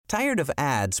Tired of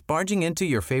ads barging into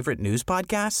your favorite news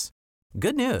podcasts?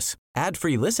 Good news.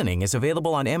 Ad-free listening is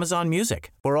available on Amazon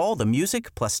Music for all the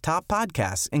music plus top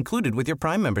podcasts included with your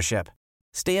Prime membership.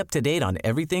 Stay up to date on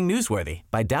everything newsworthy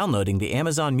by downloading the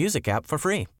Amazon Music app for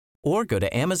free or go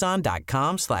to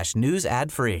amazon.com/news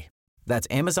ad free. That's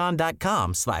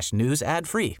amazon.com/news ad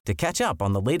free to catch up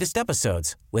on the latest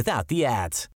episodes without the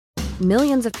ads.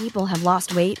 Millions of people have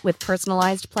lost weight with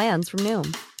personalized plans from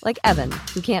Noom. Like Evan,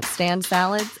 who can't stand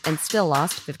salads and still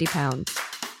lost 50 pounds.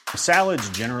 Salads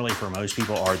generally for most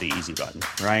people are the easy button,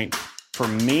 right? For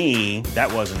me,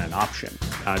 that wasn't an option.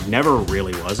 I never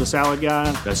really was a salad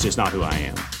guy. That's just not who I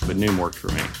am. But Noom worked for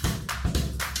me.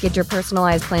 Get your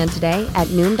personalized plan today at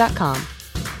Noom.com.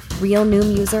 Real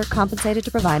Noom user compensated to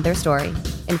provide their story.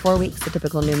 In 4 weeks, the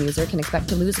typical Noom user can expect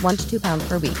to lose 1 to 2 pounds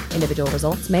per week. Individual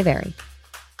results may vary.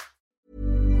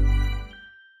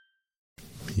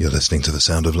 You're listening to The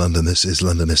Sound of London. This is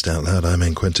Londonist Out Loud. I'm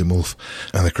N. Quentin Woolf,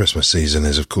 and the Christmas season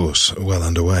is, of course, well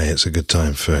underway. It's a good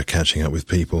time for catching up with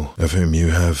people of whom you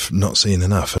have not seen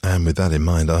enough. And with that in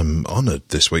mind, I'm honoured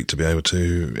this week to be able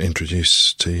to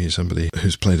introduce to you somebody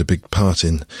who's played a big part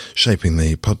in shaping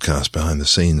the podcast behind the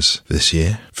scenes this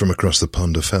year. From across the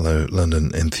pond, a fellow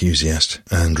London enthusiast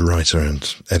and writer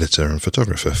and editor and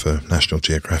photographer for National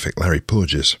Geographic, Larry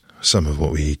Porges. Some of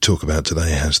what we talk about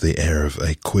today has the air of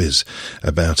a quiz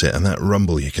about it, and that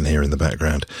rumble you can hear in the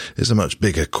background is a much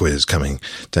bigger quiz coming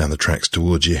down the tracks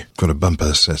towards you. Got a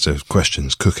bumper set of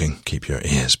questions cooking. Keep your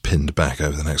ears pinned back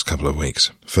over the next couple of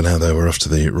weeks. For now, though, we're off to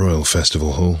the Royal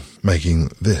Festival Hall, making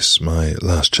this my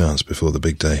last chance before the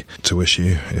big day to wish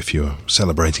you, if you're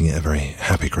celebrating it, a very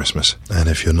happy Christmas. And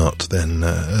if you're not, then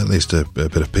at least a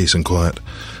bit of peace and quiet,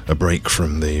 a break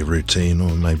from the routine,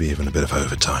 or maybe even a bit of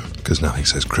overtime, because nothing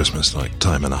says Christmas like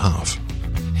time and a half.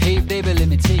 Hey baby, let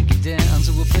me take you down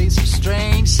to a place of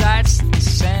strange sights and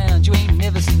sounds. You ain't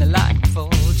never seen the like before,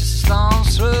 just a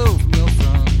stone's throw from your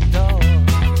front door.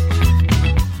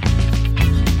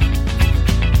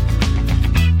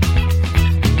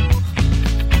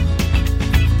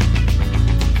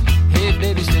 Hey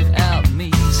baby, stood out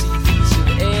me, see a piece of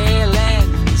the air,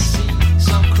 land and the sea,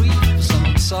 some creep,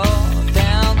 some saw,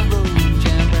 down the road,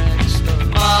 jam back store.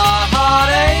 My heart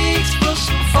aches for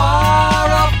some far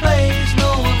off place, no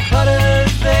one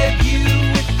clutters their view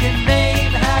with your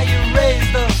name, how you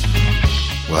raised us.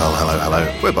 Well, hello.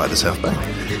 We're by the South Bank.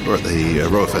 We're at the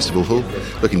Royal Festival Hall,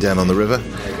 looking down on the river.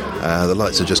 The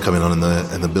lights are just coming on in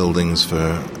the buildings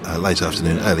for late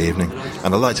afternoon, early evening,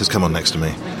 and a light has come on next to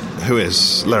me. Who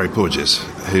is Larry Porges,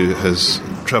 who has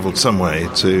travelled some way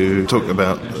to talk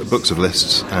about books of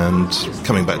lists and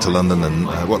coming back to London and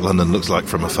what London looks like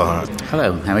from afar.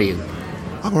 Hello, how are you?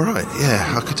 I'm all right,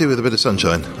 yeah. I could do with a bit of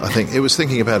sunshine, I think. It was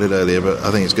thinking about it earlier, but I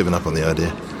think it's given up on the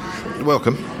idea.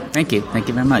 Welcome. Thank you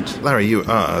very much. Larry, you're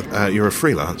a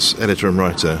freelance editor and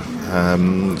writer,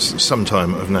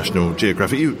 sometime of National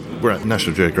Geographic. You were at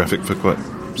National Geographic for quite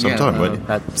some time, weren't you?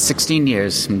 About 16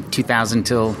 years, from 2000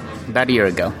 till about a year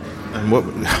ago. And what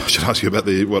I should ask you about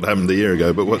what happened a year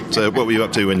ago, but what were you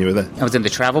up to when you were there? I was in the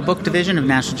travel book division of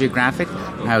National Geographic.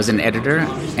 I was an editor,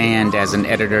 and as an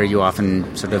editor, you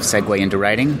often sort of segue into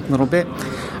writing a little bit.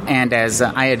 And as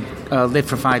I had lived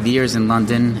for 5 years in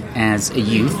London as a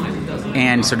youth,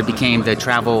 and sort of became the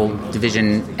travel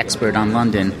division expert on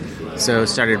London, so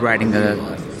started writing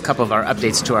a couple of our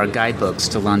updates to our guidebooks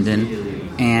to London,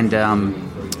 and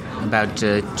about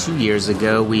 2 years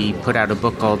ago, we put out a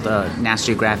book called National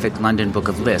Geographic London Book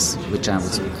of Lists, which I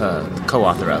was the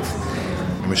co-author of.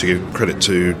 And we should give credit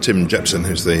to Tim Jepson,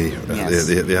 who's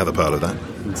the other part of that.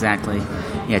 Exactly.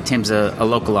 Yeah, Tim's a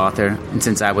local author, and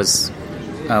since I was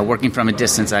working from a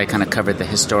distance, I kind of covered the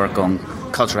historical and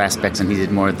cultural aspects, and he did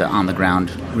more of the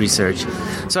on-the-ground research.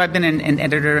 So I've been an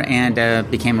editor and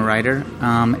became a writer,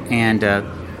 and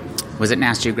was at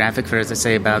National Geographic for, as I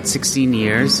say, about 16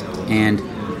 years, and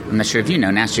I'm not sure if you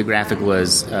know, National Geographic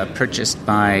was purchased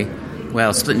by,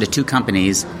 split into two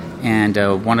companies, and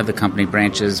one of the company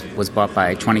branches was bought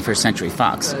by 21st Century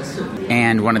Fox.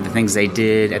 And one of the things they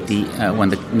did at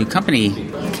when the new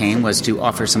company came was to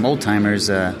offer some old-timers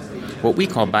what we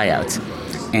call buyouts.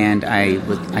 And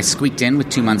I squeaked in with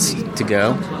 2 months to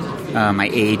go, my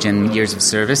age and years of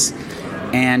service,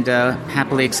 and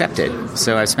happily accepted.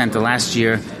 So I've spent the last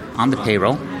year on the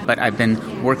payroll, but I've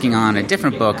been working on a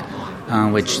different book,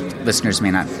 which listeners may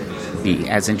not be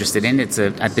as interested in.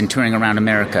 I've been touring around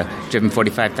America, driven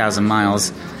 45,000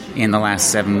 miles in the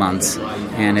last 7 months,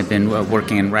 and have been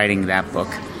working and writing that book.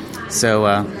 So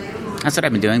that's what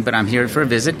I've been doing, but I'm here for a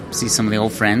visit, see some of the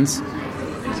old friends,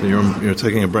 So you're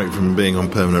taking a break from being on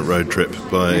permanent road trip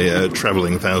by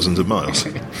travelling thousands of miles.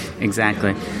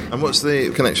 Exactly. And what's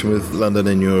the connection with London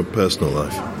in your personal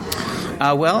life?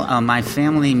 My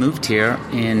family moved here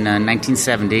in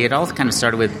 1970. It all kind of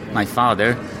started with my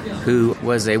father, who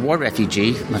was a war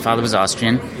refugee. My father was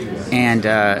Austrian, and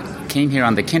came here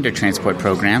on the Kindertransport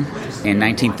program in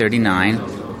 1939.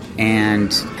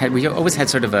 And we always had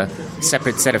sort of a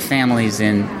separate set of families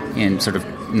in sort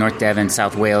of North Devon,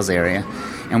 South Wales area.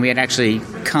 And we had actually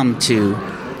come to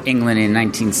England in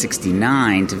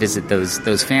 1969 to visit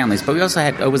those families. But we also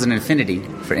had always an affinity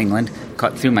for England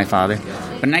through my father.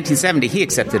 But in 1970, he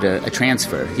accepted a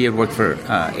transfer. He had worked for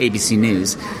ABC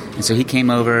News. And so he came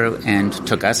over and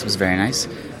took us. It was very nice.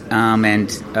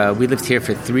 We lived here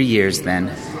for 3 years then.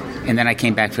 And then I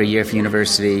came back for a year for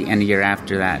university and a year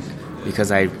after that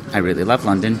because I really love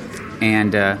London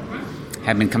and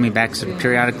have been coming back sort of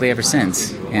periodically ever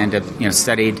since. And,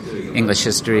 studied English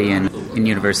history in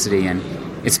university, and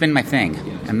it's been my thing.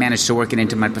 I managed to work it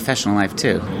into my professional life,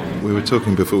 too. We were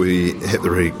talking before we hit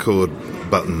the record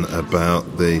button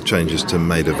about the changes to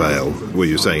Maida Vale. Were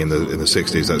you saying in the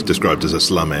 60s that's described as a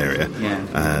slum area? Yeah.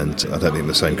 And I don't think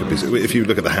the same could be... If you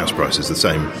look at the house prices, the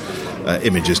same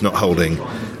image is not holding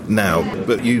now.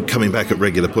 But you coming back at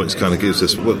regular points kind of gives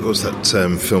us... What's that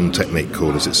film technique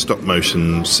called? Is it stop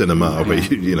motion cinema, where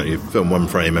you film one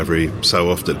frame every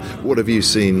so often? What have you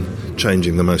seen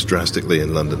changing the most drastically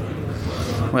in London?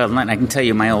 Well, I can tell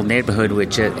you my old neighborhood,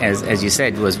 which, as you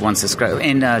said, was once described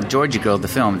in Georgia Girl, the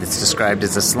film, that's described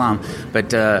as a slum.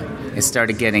 But it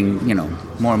started getting,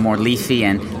 more and more leafy,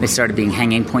 and they started being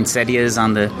hanging poinsettias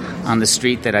on the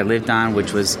street that I lived on,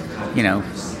 which was,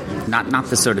 not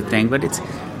the sort of thing. But it's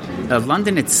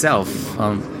London itself,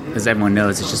 as everyone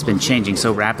knows, it's just been changing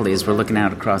so rapidly as we're looking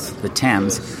out across the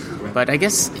Thames. But I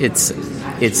guess it's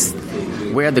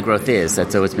where the growth is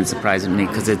that's always been surprising to me,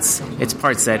 because it's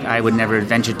parts that I would never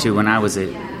venture to when I was a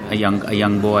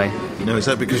young boy. Now, is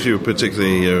that because you were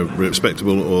particularly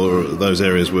respectable, or those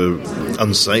areas were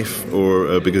unsafe,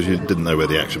 or because you didn't know where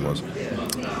the action was?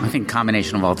 I think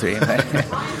combination of all three.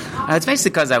 It's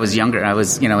basically because I was younger. I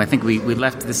was, I think we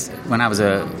left this when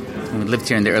we lived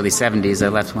here in the early 70s. I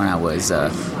left when I was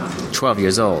 12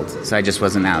 years old, so I just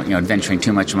wasn't out, adventuring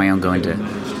too much on my own, going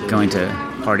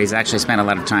to parties. I actually spent a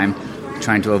lot of time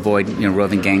trying to avoid,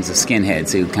 roving gangs of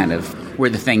skinheads who kind of were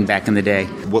the thing back in the day.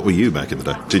 What were you back in the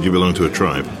day? Did you belong to a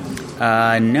tribe?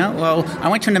 No. Well, I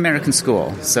went to an American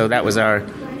school, so that was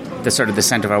the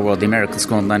center of our world, the American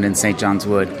school in London, St. John's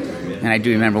Wood. And I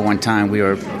do remember one time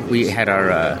we had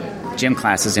our gym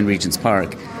classes in Regent's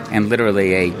Park, and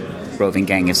literally a roving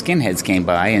gang of skinheads came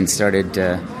by and started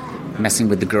messing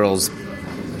with the girls'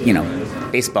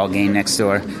 baseball game next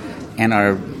door. And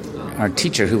our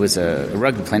teacher, who was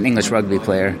an English rugby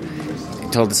player,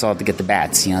 told us all to get the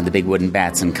bats, the big wooden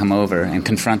bats, and come over and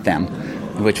confront them,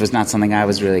 which was not something I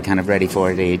was really kind of ready for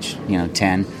at age,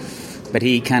 10. But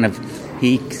he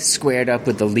squared up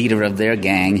with the leader of their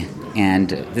gang, and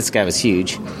this guy was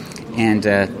huge, and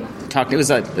talked. It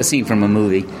was a scene from a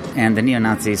movie, and the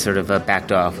neo-Nazi sort of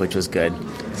backed off, which was good.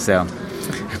 So,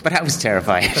 but I was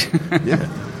terrified. Yeah.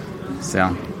 So,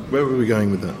 where were we going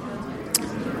with that?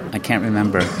 I can't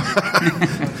remember.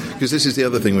 Because this is the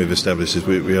other thing we've established, is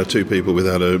we are two people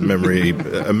without a memory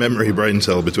brain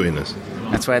cell between us.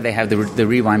 That's why they have the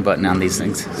rewind button on these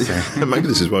things. So. Maybe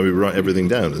this is why we write everything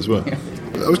down as well. Yeah.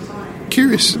 I was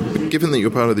curious, given that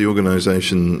you're part of the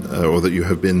organisation, or that you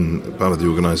have been part of the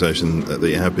organisation that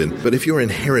you have been, but if you're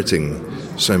inheriting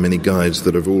so many guides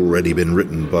that have already been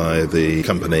written by the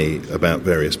company about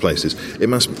various places, it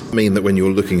must mean that when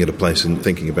you're looking at a place and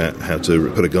thinking about how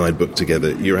to put a guidebook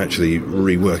together, you're actually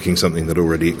reworking something that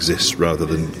already exists rather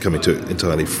than coming to it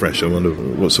entirely fresh. I wonder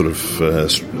what sort of...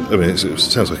 it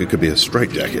sounds like it could be a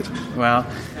straitjacket. Well,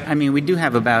 we do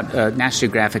have about National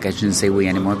Geographic. I shouldn't say we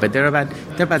anymore, but there are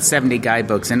about 70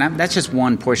 guidebooks, and that's just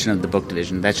one portion of the book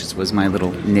division. That just was my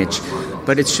little niche.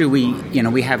 But it's true,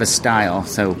 we have a style,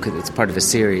 so it's part of a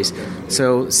series.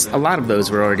 So a lot of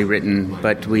those were already written,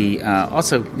 but we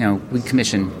also, we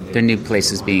commission. There are new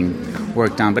places being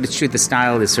worked on. But it's true, the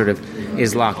style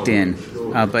is locked in.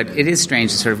 But it is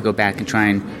strange to sort of go back and try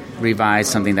and revise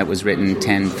something that was written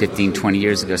 10, 15, 20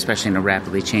 years ago, especially in a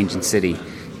rapidly changing city,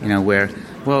 where...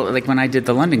 Well, like when I did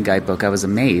the London guidebook, I was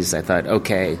amazed. I thought,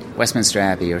 okay, Westminster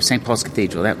Abbey or St. Paul's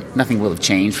Cathedral, nothing will have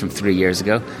changed from 3 years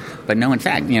ago. But no, in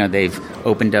fact, they've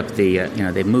opened up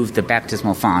they've moved the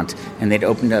baptismal font, and they'd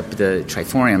opened up the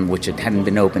triforium, which hadn't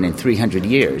been open in 300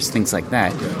 years, things like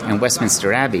that. And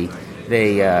Westminster Abbey,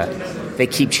 they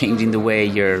keep changing the way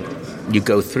you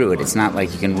go through it. It's not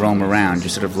like you can roam around, you're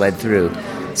sort of led through.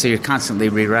 So you're constantly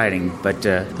rewriting. But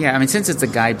yeah, I mean, since it's a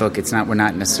guidebook, we're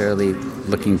not necessarily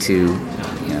looking to,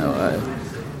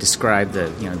 describe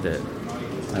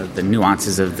the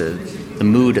nuances of the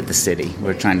mood of the city.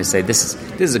 We're trying to say this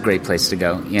is a great place to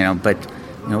go, but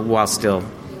while still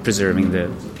preserving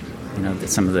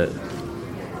some of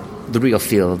the real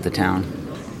feel of the town.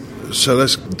 So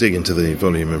let's dig into the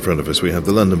volume in front of us. We have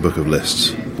the London Book of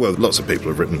Lists. Well, lots of people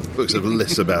have written books of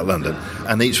lists about London,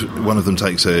 and each one of them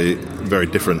takes a very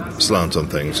different slant on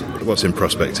things. What's in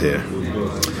prospect here?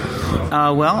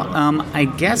 I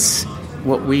guess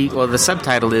the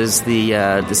subtitle is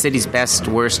the city's best,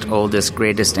 worst, oldest,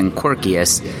 greatest, and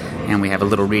quirkiest. And we have a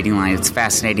little reading line. It's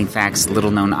fascinating facts,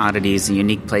 little-known oddities, and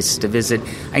unique places to visit.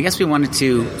 I guess we wanted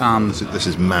to... This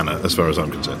is manna, as far as I'm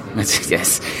concerned.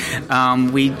 Yes.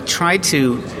 We tried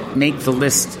to make the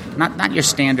list not your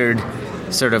standard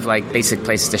sort of like basic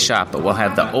places to shop, but we'll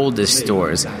have the oldest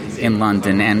stores in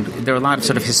London. And there are a lot of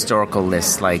sort of historical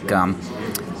lists, like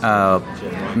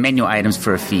menu items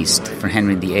for a feast for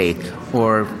Henry VIII,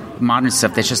 or modern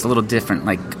stuff that's just a little different.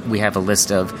 Like we have a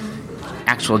list of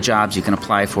actual jobs you can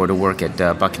apply for to work at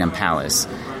Buckingham Palace,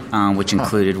 which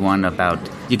included one about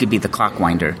you could be the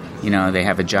clockwinder. They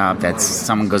have a job that's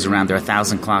someone goes around. There are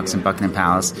 1,000 clocks in Buckingham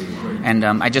Palace, and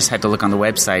I just had to look on the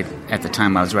website at the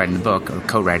time I was writing the book or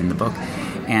co-writing the book,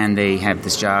 and they have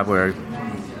this job where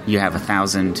you have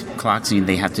 1,000 clocks and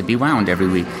they have to be wound every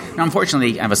week. Now,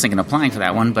 unfortunately, I was thinking of applying for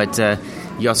that one, but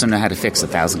you also know how to fix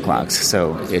 1,000 clocks,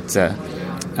 so it's.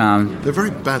 They're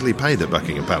very badly paid at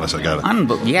Buckingham Palace, I gather.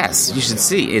 Yes, you should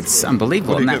see. It's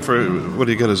unbelievable. What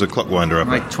do you get as a clockwinder up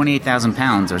like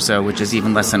 £28,000 or so, which is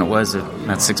even less than it was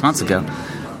about 6 months ago.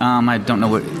 I don't know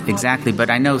what exactly, but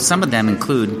I know some of them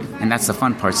include, and that's the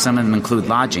fun part, some of them include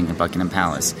lodging at Buckingham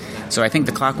Palace. So I think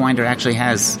the clockwinder actually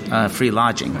has free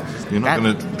lodging. You're not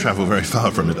going to travel very far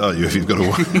from it, are you, if you've got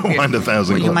to wind 1,000 clocks?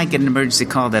 Well, you might get an emergency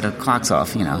call that a clock's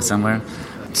off, somewhere.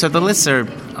 So the lists are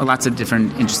lots of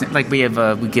different interesting. Like we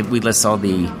have, we list all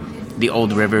the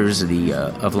old rivers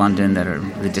of London that are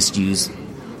the disused,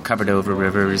 covered over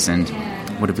rivers, and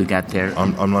what have we got there?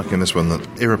 I'm liking this one,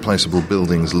 that irreplaceable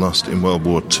buildings lost in World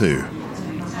War II.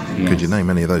 Yes. Could you name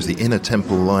any of those? The Inner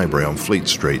Temple Library on Fleet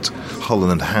Street,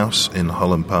 Holland House in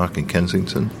Holland Park in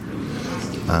Kensington,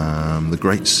 the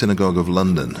Great Synagogue of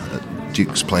London at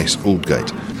Duke's Place,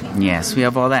 Aldgate. Yes, we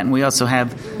have all that, and we also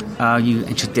have. You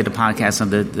just did a podcast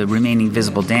on the remaining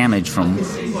visible damage from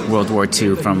World War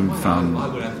II from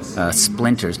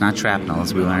splinters, not shrapnel,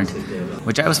 as we learned,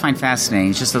 which I always find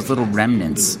fascinating. It's just those little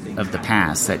remnants of the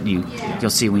past that you'll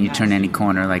see when you turn any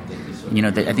corner. Like,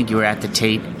 I think you were at the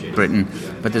Tate, Britain,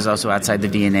 but there's also outside the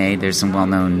V&A, there's some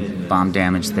well-known bomb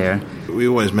damage there. We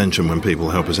always mention when people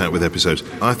help us out with episodes.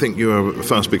 I think you are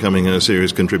fast becoming a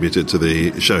serious contributor to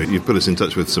the show. You've put us in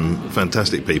touch with some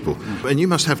fantastic people. And you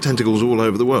must have tentacles all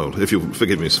over the world, if you'll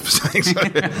forgive me for saying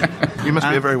so. You must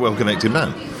be a very well-connected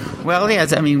man. Well,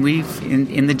 yes, I mean, we've,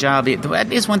 in the job,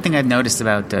 that is one thing I've noticed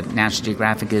about National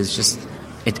Geographic is just,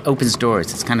 it opens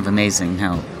doors. It's kind of amazing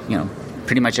how,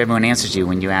 pretty much everyone answers you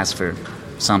when you ask for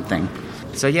something.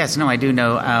 So, yes, no, I do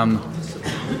know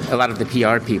a lot of the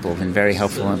PR people have been very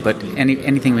helpful, but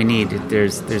anything we need,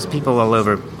 there's people all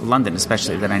over London,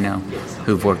 especially, that I know,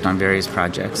 who've worked on various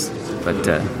projects. But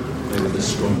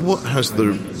what has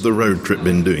the road trip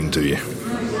been doing to you?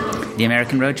 The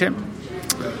American road trip?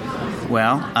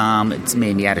 Well, it's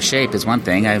made me out of shape is one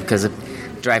thing, because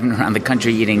of driving around the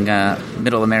country eating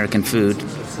middle American food.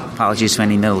 Apologies to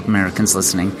any middle Americans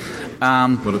listening.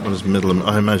 What is middle?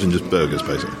 I imagine just burgers,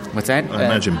 basically. What's that? I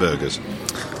imagine burgers.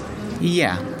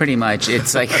 Yeah, pretty much.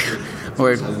 It's like,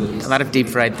 or a lot of deep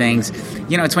fried things.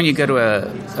 It's when you go to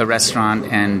a restaurant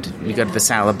and you go to the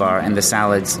salad bar and the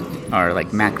salads are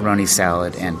like macaroni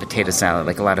salad and potato salad,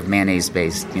 like a lot of mayonnaise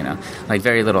based, like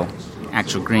very little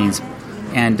actual greens.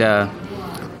 And,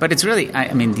 but it's really,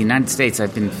 I mean, the United States,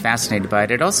 I've been fascinated by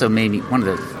it. It also made me, one of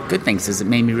the good things is it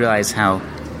made me realize how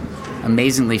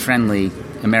amazingly friendly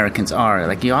Americans are.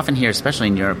 Like you often hear, especially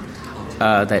in Europe,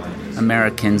 that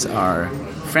Americans are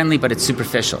friendly, but it's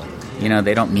superficial.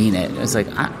 They don't mean it. It's like,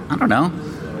 I don't know.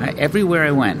 Everywhere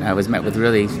I went, I was met with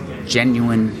really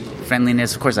genuine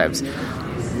friendliness. Of course, I was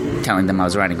telling them I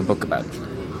was writing a book about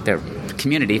their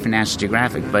community for National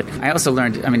Geographic, but I also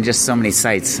learned, just so many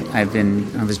sites. I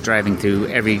was driving through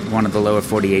every one of the lower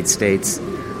 48 states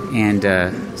and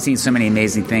seen so many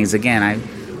amazing things. Again,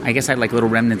 I guess I like little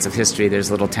remnants of history. There's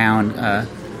a little town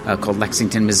called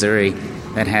Lexington, Missouri,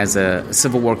 that has a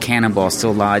Civil War cannonball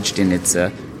still lodged in its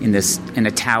in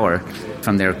a tower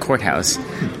from their courthouse,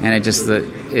 and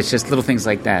it's just little things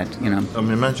like that. I'm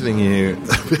imagining you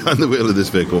behind the wheel of this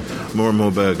vehicle, more and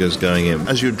more burgers going in.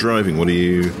 As you're driving, what are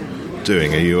you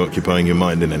doing? Are you occupying your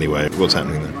mind in any way? What's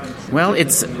happening there? Well,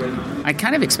 I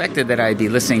kind of expected that I'd be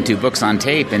listening to books on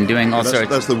tape and doing all sorts.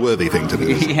 That's the worthy thing to do.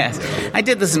 Yes. I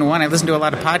did listen to one. I listened to a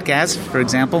lot of podcasts, for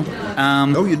example.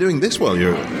 You're doing this while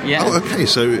you're... Yeah. Oh, okay.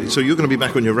 So you're going to be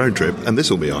back on your road trip, and this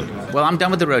will be on. Well, I'm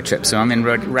done with the road trip, so I'm in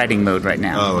writing mode right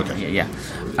now. Oh, okay. Yeah.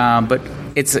 But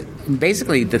it's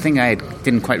basically the thing I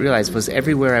didn't quite realize was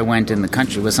everywhere I went in the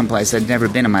country was someplace I'd never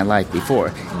been in my life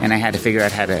before, and I had to figure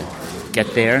out how to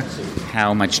get there,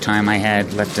 how much time I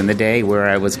had left in the day, where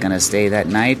I was going to stay that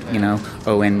night,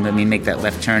 and let me make that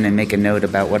left turn and make a note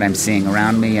about what I'm seeing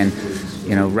around me, and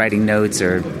writing notes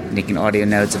or making audio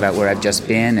notes about where I've just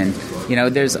been, and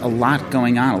there's a lot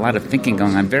going on, a lot of thinking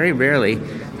going on. Very rarely,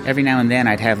 every now and then,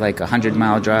 I'd have like a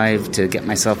 100-mile drive to get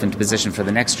myself into position for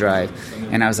the next drive,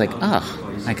 and I was like,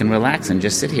 I can relax and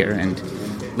just sit here and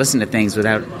listen to things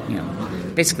without,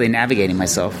 basically navigating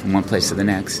myself from one place to the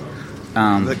next.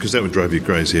 Because that would drive you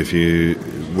crazy if you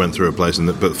went through a place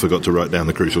but forgot to write down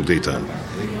the crucial detail.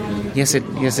 Yes,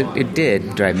 it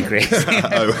did drive me crazy.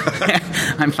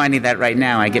 I'm finding that right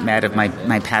now. I get mad at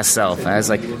my past self. I was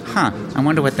like, I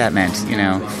wonder what that meant,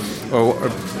 or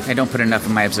I don't put enough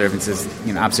of my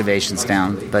observations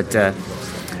down. But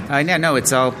no,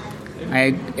 it's all.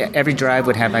 Every drive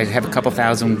I'd have a couple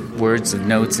thousand words of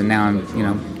notes, and now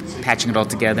I'm patching it all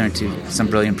together into some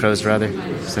brilliant prose or other.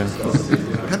 So.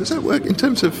 How does that work in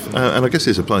terms of, and I guess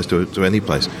this applies to any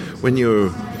place, when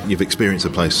you've experienced a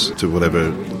place to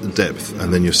whatever depth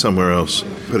and then you're somewhere else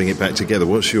putting it back together,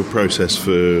 what's your process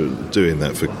for doing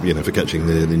that, for catching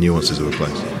the nuances of a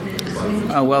place?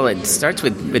 Well, it starts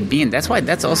with being, that's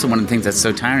also one of the things that's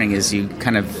so tiring is you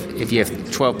kind of, if you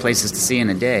have 12 places to see in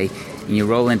a day and you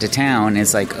roll into town,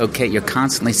 it's like, okay, you're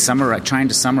constantly trying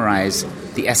to summarize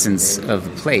the essence of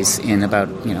the place in about,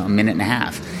 a minute and a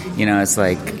half. It's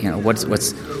like,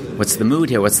 what's the mood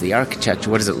here? What's the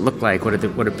architecture? What does it look like? What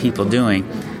are people doing?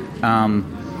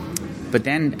 But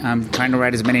then I'm trying to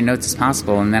write as many notes as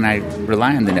possible, and then I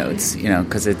rely on the notes,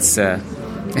 because it's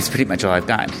pretty much all I've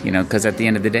got, because at the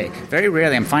end of the day, very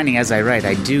rarely I'm finding as I write,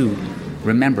 I do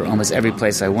remember almost every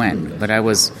place I went. But I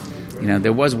was,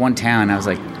 there was one town, I was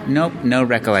like, nope, no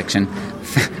recollection.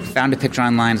 Found a picture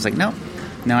online, I was like, nope,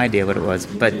 no idea what it was.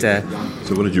 But so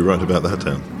what did you write about that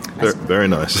town? Very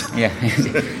nice. Yeah,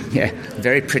 yeah,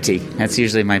 very pretty. That's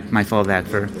usually my fallback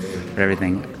for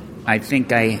everything. I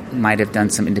think I might have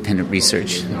done some independent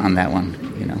research on that one,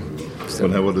 So.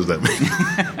 Well, now what does that mean?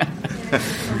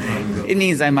 It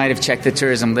means I might have checked the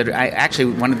tourism literature.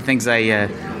 Actually, one of the things I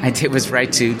did was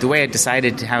write to, the way I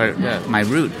decided how my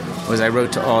route was I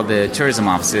wrote to all the tourism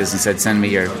offices and said, send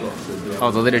me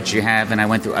all the literature you have, and I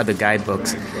went through other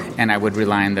guidebooks, and I would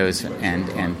rely on those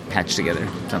and patch together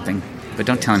something. But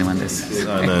don't tell anyone this.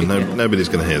 No, nobody's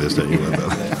going to hear this, don't you?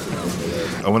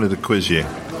 I wanted to quiz you.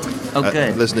 Oh,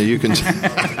 good. Listener, you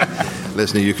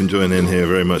can join in here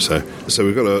very much so. So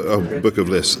we've got a book of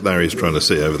lists. Larry's trying to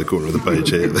see over the corner of the page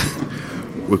here.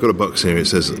 We've got a box here. It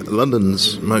says,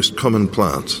 London's most common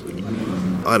plant.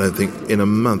 I don't think in a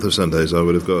month of Sundays I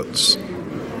would have got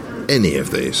any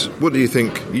of these. What do you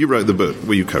think? You wrote the book.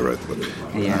 Well, you co-wrote the book.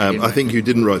 Yeah, I think you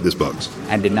didn't write this box.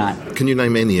 I did not. Can you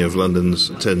name any of London's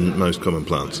 10 most common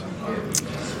plants?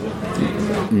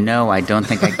 No, I don't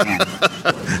think I can.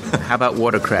 How about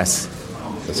watercress?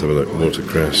 Let's have a look.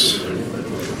 Watercress.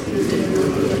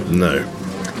 No.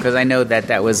 Because I know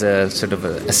that was a sort of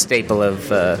a staple of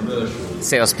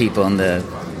salespeople in the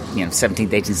 17th,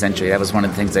 18th century. That was one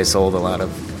of the things they sold a lot of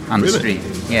on the street.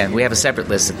 Yeah, we have a separate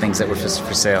list of things that were for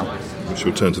sale. We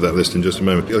shall turn to that list in just a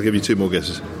moment. I'll give you 2 more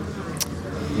guesses.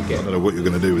 Okay. I don't know what you're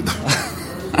going to do with them.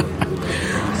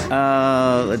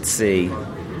 Let's see.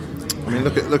 I mean,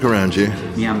 look around you.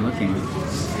 Yeah, I'm looking.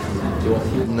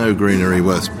 No greenery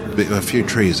worth a few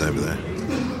trees over there.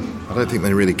 I don't think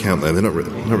they really count though. They're not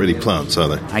really plants, are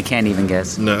they? I can't even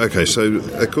guess. No. Okay. So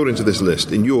according to this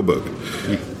list in your book,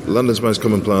 London's most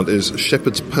common plant is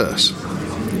shepherd's purse.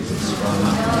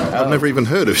 I've never even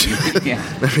heard of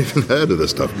never even heard of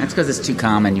this stuff. That's because it's too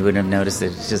common. You wouldn't have noticed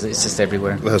it. It's just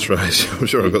everywhere. That's right. I'm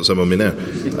sure I've got some on me now.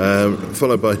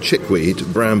 Followed by chickweed,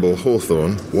 bramble,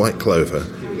 hawthorn, white clover,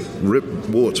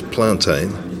 ripwort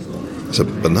plantain. It's a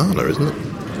banana, isn't it?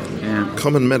 Yeah.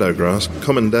 Common meadowgrass,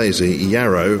 common daisy,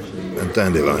 yarrow, and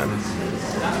dandelion.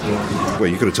 Well,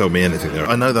 you could have told me anything there.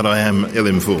 I know that I am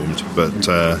ill-informed, but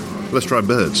let's try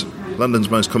birds. London's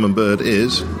most common bird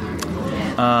is...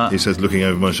 he says, looking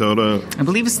over my shoulder. I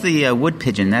believe it's the wood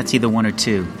pigeon. That's either 1 or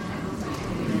 2.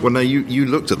 Well, no, you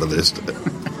looked at the list,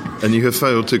 and you have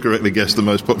failed to correctly guess the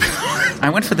most popular. I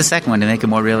went for the second one to make it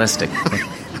more realistic.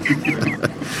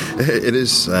 It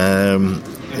is... no,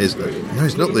 it's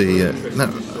not the... no,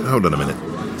 hold on a minute.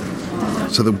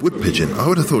 So the wood pigeon,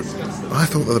 I thought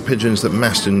that the pigeons that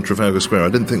massed in Trafalgar Square, I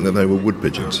didn't think that they were wood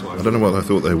pigeons. I don't know what I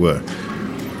thought they were.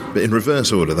 But in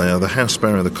reverse order, they are the house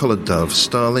sparrow, the collared dove,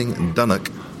 starling, dunnock.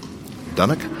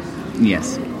 Dunnock?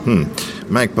 Yes.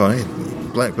 Magpie,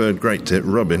 blackbird, great tit,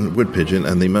 robin, wood pigeon,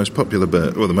 and the most popular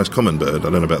bird, or the most common bird, I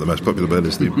don't know about the most popular bird,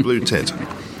 is the blue tit. I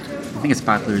think it's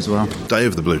popular as well. Day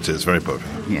of the blue tit is very popular.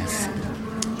 Yes.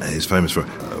 He's famous for it.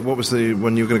 What was the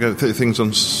one you were going to go things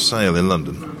on sale in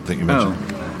London? I think you mentioned.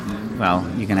 Oh, well,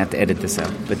 you're going to have to edit this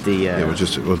out. But the yeah,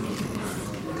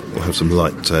 we'll have some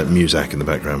light music in the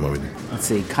background while we do. Let's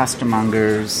see,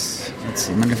 costermongers. Let's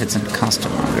see, I wonder if it's in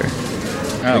costermonger.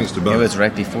 Oh, Things to buy. It was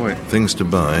right before it Things to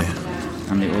buy.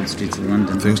 on the old streets of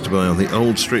London. Things to buy on the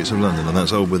old streets of London, and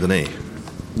that's old with an E.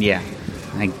 Yeah,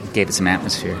 I gave it some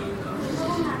atmosphere.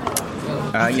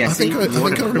 Yeah, I think I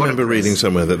remember reading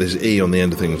somewhere that this E on the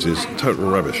end of things is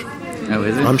total rubbish. Oh,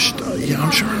 is it? I'm sure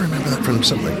I remember that from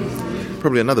something.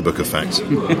 Probably another book of facts.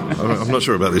 I'm not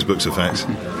sure about these books of facts.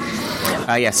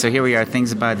 Yeah, so here we are.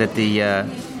 Things about that the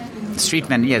street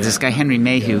vendor. Yeah, this guy Henry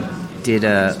Mayhew did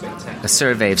a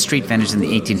survey of street vendors in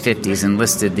the 1850s and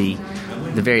listed the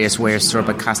various wares stored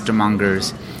by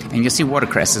costermongers. And you'll see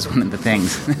watercress is one of the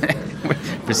things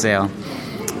for sale.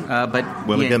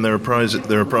 Again, there are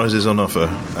prizes on offer.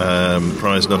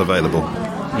 Prize not available.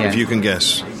 Yeah. If you can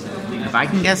guess. If I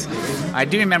can guess, I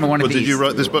do remember one of these. Did you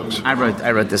write this book? I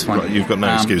wrote this one. Right, you've got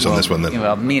no excuse on this one then.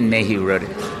 Well, me and Mayhew wrote it.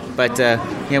 But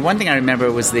one thing I remember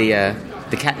was the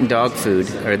cat and dog food,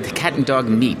 or the cat and dog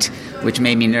meat, which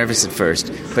made me nervous at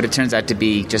first. But it turns out to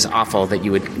be just offal that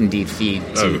you would indeed feed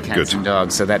to cats and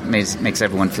dogs. So that makes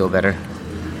everyone feel better.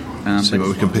 See what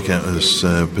we can pick out as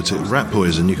particular rat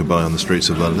poison you could buy on the streets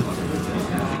of London.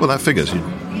 Well, that figures.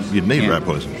 You'd need rat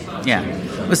poison. Yeah.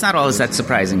 Well, it's not always that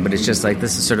surprising, but it's just like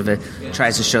this is sort of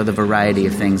tries to show the variety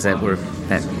of things that were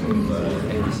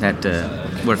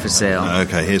for sale.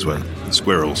 Okay, here's one.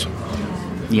 Squirrels.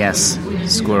 Yes,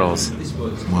 squirrels.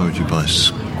 Why would you buy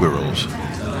squirrels?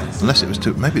 Unless it was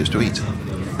maybe it was to eat.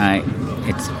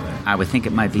 I would think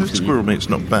it might be. Squirrel meat's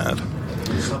not bad.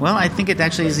 Well, I think it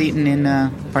actually is eaten in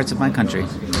parts of my country.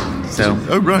 So.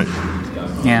 Oh right.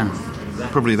 Yeah.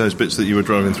 Probably those bits that you were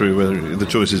driving through where the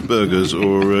choice is burgers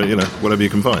or, whatever you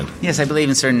can find. Yes, I believe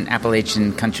in certain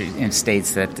Appalachian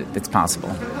states that it's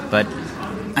possible. But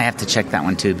I have to check that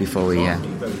one, too, before we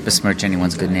besmirch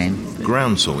anyone's good name.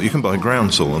 Groundsel. You can buy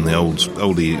groundsel on the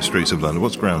oldie streets of London.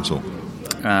 What's groundsel?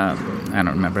 I don't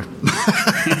remember.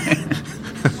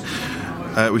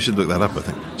 We should look that up, I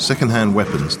think. Second-hand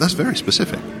weapons. That's very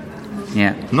specific.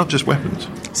 Yeah. Not just weapons.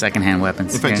 Second-hand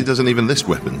weapons. In fact, it doesn't even list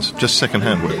weapons, just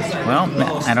second-hand weapons. Well,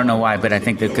 I don't know why, but I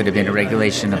think there could have been a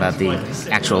regulation about the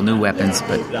actual new weapons,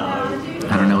 but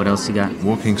I don't know what else you got.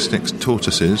 Walking sticks,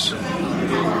 tortoises,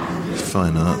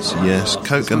 fine arts, yes,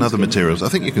 coke and other materials. I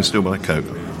think you can still buy coke.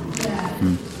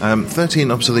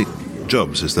 13 obsolete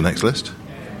jobs is the next list.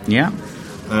 Yeah.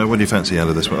 What do you fancy out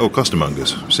of this one? Oh,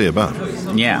 costermongers. See above.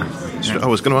 Yeah. I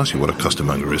was going to ask you what a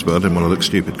costermonger is, but I didn't want to look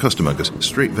stupid. Costermongers.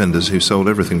 Street vendors who sold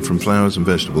everything from flowers and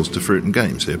vegetables to fruit and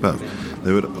game. See above.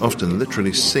 They would often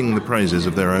literally sing the praises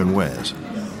of their own wares.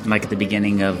 Like at the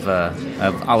beginning of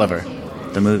Oliver,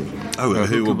 the movie. Oh,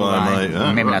 who will buy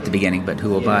my... maybe not the beginning, but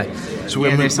who will buy. So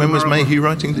when was Mayhew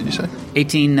writing, did you say?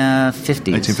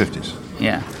 1850s. 1850s.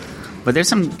 Yeah. But there's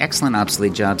some excellent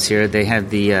obsolete jobs here. They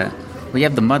have the... we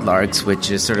have the mudlarks,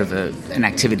 which is sort of an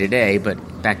activity today, but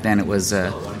back then it was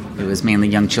mainly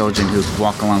young children who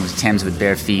walk along the Thames with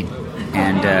bare feet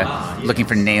and looking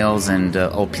for nails and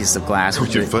old pieces of glass.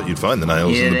 You'd find the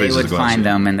nails and the pieces of glass. You would find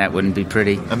them, and that wouldn't be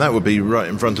pretty. And that would be right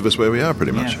in front of us where we are,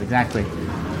 pretty much. Yes, exactly.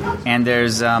 And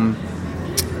there's...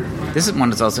 this is one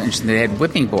that's also interesting. They had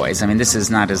whipping boys. I mean, this is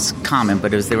not as common,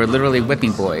 but they were literally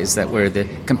whipping boys that were the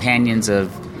companions of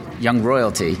young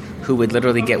royalty who would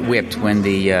literally get whipped when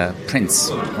the prince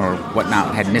or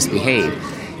whatnot had misbehaved.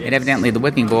 And evidently the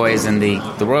whipping boys and the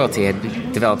royalty had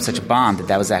developed such a bond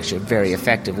that was actually a very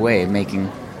effective way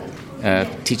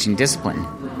of teaching discipline.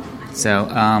 So,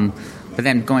 but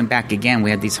then going back again, we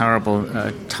had these horrible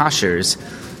toshers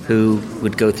who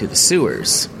would go through the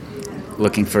sewers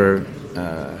looking for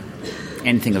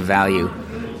anything of value,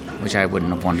 which I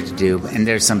wouldn't have wanted to do. And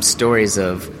there's some stories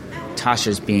of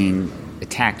toshers being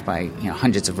attacked by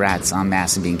hundreds of rats en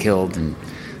masse and being killed, and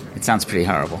it sounds pretty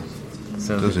horrible.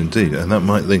 So, it does indeed, and that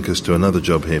might link us to another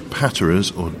job here: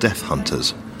 patterers or death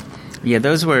hunters. Yeah,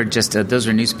 those were just those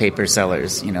were newspaper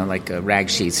sellers, like rag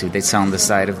sheets who they sell on the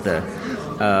side of the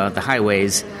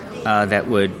highways that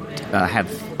would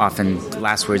have often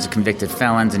last words of convicted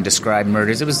felons and describe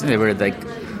murders. They were like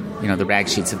the rag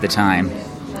sheets of the time.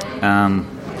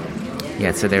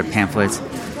 So they're pamphlets.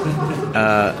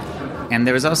 And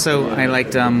there was also, I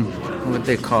liked, what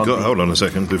they called... Hold on a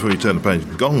second before you turn the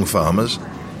page. Gong farmers.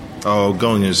 Oh,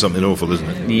 gong is something awful, isn't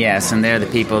it? Yes, and they're the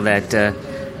people that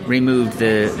removed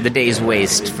the day's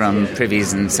waste from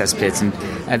privies and cesspits, and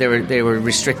they were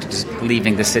restricted to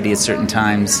leaving the city at certain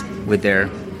times with their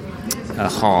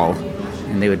haul,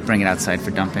 and they would bring it outside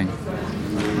for dumping.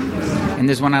 And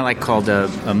there's one I like called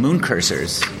moon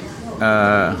cursors.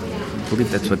 I believe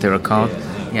that's what they were called.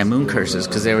 Yeah, moon cursors,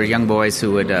 because they were young boys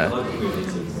who would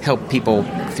help people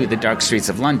through the dark streets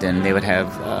of London. They would have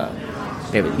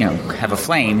have a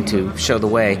flame to show the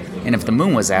way, and if the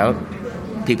moon was out,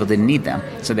 people didn't need them,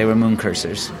 so they were moon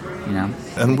cursors.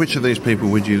 And which of these people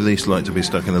would you least like to be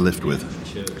stuck in a lift with?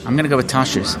 I'm going to go with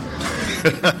Toshers.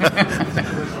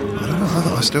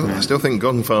 I still think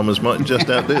gong farmers might just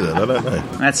outdo that. I don't know.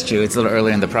 That's true. It's a little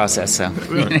early in the process, so.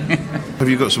 Right. Have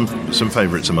you got some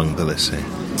favourites among the lists here?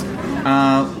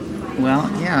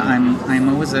 Well, yeah, I'm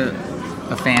always a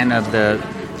fan of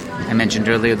I mentioned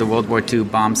earlier, the World War II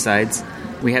bomb sites.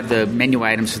 We had the menu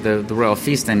items for the Royal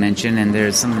Feast I mentioned, and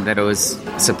there's something that always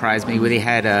surprised me. They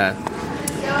had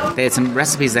some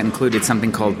recipes that included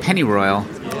something called pennyroyal.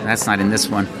 That's not in this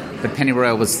one, but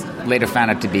pennyroyal was later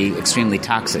found out to be extremely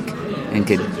toxic and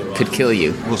could kill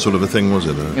you. What sort of a thing was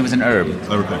it? It was an herb.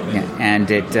 Oh, okay. Yeah,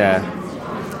 and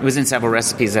it was in several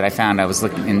recipes that I found. I was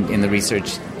looking in the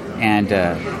research, and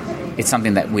it's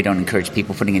something that we don't encourage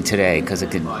people putting in today because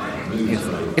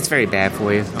it's very bad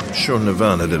for you. I'm sure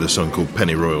Nirvana did a song called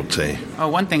Pennyroyal Tea. Oh,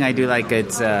 one thing I do like,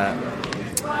 it's where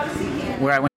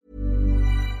I went.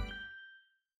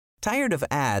 Tired of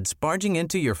ads barging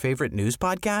into your favorite news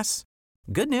podcasts?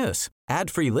 Good news.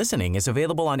 Ad-free listening is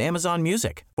available on Amazon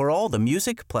Music for all the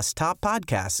music plus top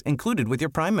podcasts included with your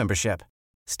Prime membership.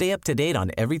 Stay up to date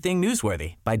on everything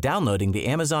newsworthy by downloading the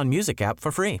Amazon Music app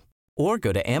for free or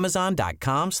go to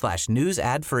amazon.com/news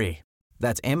ad free.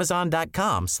 That's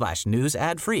amazon.com/news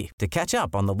ad free to catch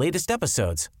up on the latest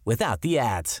episodes without the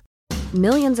ads.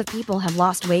 Millions of people have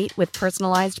lost weight with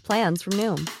personalized plans from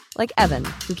Noom. Like Evan,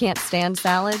 who can't stand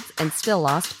salads and still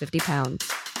lost 50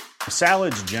 pounds.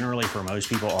 Salads generally for most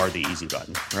people are the easy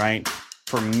button, right?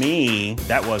 For me,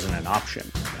 that wasn't an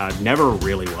option. I never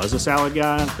really was a salad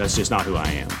guy. That's just not who I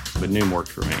am. But Noom worked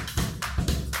for me.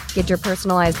 Get your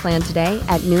personalized plan today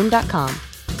at Noom.com.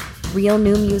 Real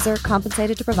Noom user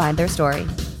compensated to provide their story.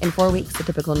 In 4 weeks, the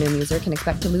typical Noom user can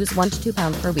expect to lose 1 to 2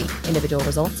 pounds per week. Individual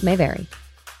results may vary.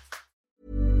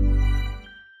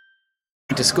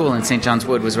 To school in St. John's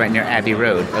Wood was right near Abbey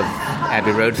Road, of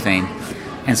Abbey Road fame.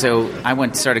 And so I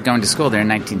started going to school there in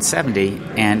 1970,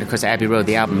 and of course Abbey Road,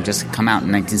 the album, just come out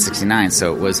in 1969,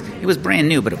 so it was brand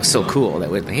new, but it was so cool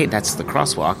that hey, that's the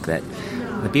crosswalk that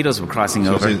the Beatles were crossing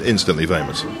over. It was instantly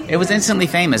famous. It was instantly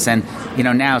famous, and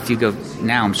now if you go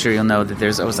now, I'm sure you'll know that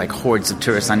there's always like hordes of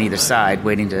tourists on either side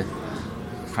waiting to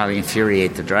probably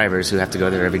infuriate the drivers who have to go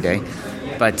there every day.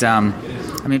 But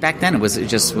back then it was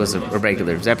a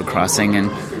regular zebra crossing,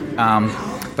 and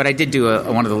but I did do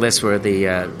one of the lists where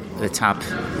the top,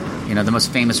 the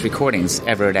most famous recordings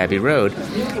ever at Abbey Road,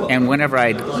 and whenever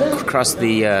I'd cross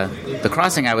the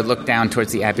crossing, I would look down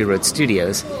towards the Abbey Road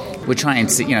studios. Would try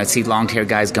and see long-haired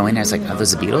guys going. I was like, are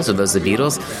those the Beatles? Are those the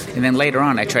Beatles? And then later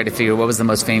on, I tried to figure what was the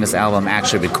most famous album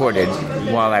actually recorded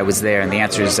while I was there, and the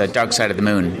answer is Dark Side of the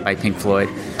Moon by Pink Floyd.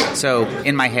 So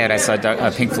in my head, I saw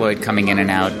Pink Floyd coming in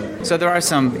and out. So there are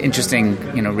some interesting,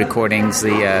 recordings.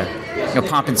 The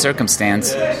Pomp and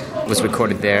Circumstance was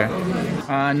recorded there.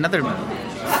 Another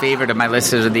favorite of my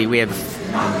list is we have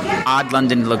Odd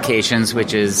London Locations,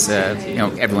 which is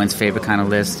everyone's favorite kind of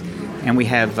list, and we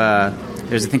have.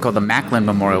 There's a thing called the Macklin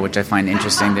Memorial, which I find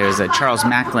interesting. There's Charles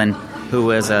Macklin, who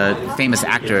was a famous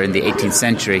actor in the 18th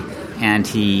century, and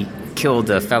he killed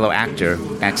a fellow actor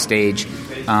backstage.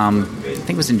 I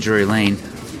think it was in Drury Lane,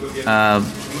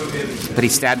 but he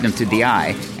stabbed him through the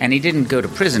eye, and he didn't go to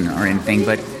prison or anything.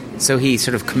 But so he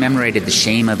sort of commemorated the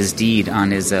shame of his deed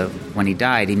on his when he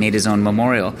died. He made his own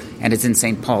memorial, and it's in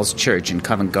St. Paul's Church in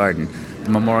Covent Garden. The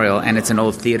memorial, and it's an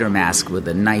old theater mask with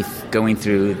a knife going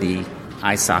through the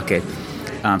eye socket.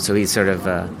 So he's sort of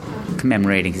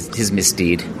commemorating his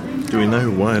misdeed. Do we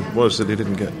know why it was that he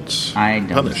didn't get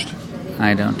punished?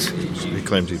 I don't. He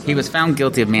claimed he was found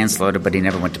guilty of manslaughter, but he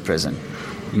never went to prison.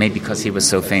 Maybe because he was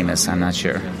so famous, I'm not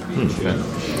sure.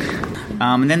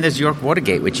 And then there's York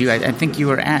Watergate, which I think you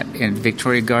were at in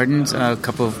Victoria Gardens a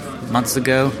couple of months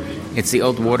ago. It's the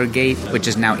old Watergate, which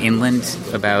is now inland,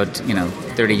 about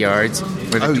 30 yards,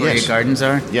 where Victoria Gardens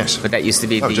are. Yes, but that used to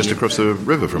be just across the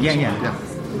river from us.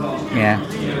 Yeah.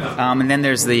 And then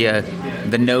there's the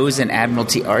nose and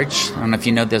Admiralty Arch. I don't know if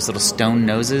you know those little stone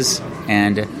noses,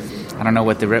 and I don't know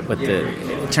what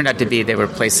it turned out to be. They were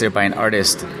placed there by an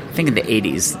artist, I think in the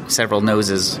 80s, several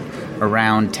noses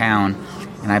around town.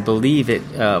 And I believe it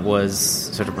was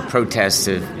sort of a protest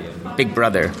of Big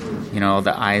Brother,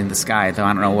 the eye in the sky, though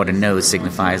I don't know what a nose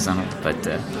signifies on it. But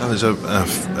there's a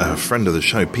friend of the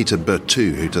show, Peter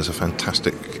Bertou, who does a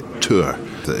fantastic tour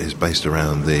that is based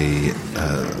around I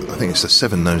think it's the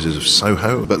Seven Noses of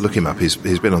Soho. But look him up, he's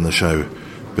been on the show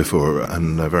before,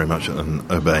 and very much an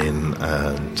urbane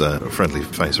and friendly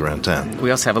face around town.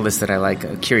 We also have a list that I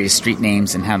like, curious street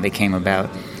names and how they came about.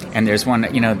 And there's one,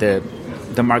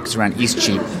 the markets around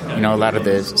Eastcheap. A lot of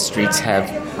the streets have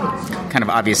kind of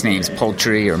obvious names,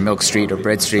 Poultry or Milk Street or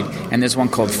Bread Street. And there's one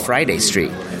called Friday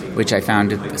Street, which I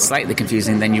found slightly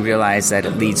confusing. Then you realize that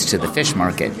it leads to the fish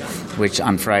market, which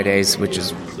on Fridays, which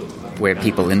is where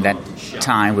people in that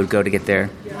time would go to get their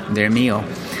meal.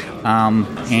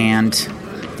 And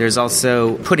there's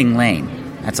also Pudding Lane.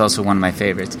 That's also one of my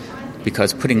favorites,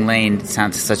 because Pudding Lane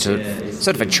sounds such a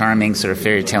sort of a charming sort of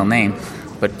fairy tale name,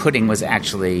 but pudding was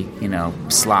actually,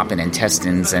 slop and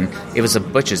intestines, and it was a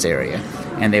butcher's area,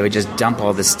 and they would just dump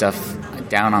all this stuff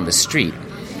down on the street,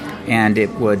 and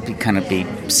it would be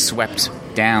swept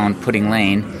down Pudding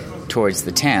Lane towards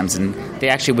the Thames, and they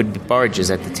actually would be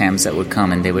barges at the Thames that would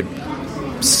come, and they would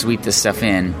sweep the stuff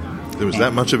in. There was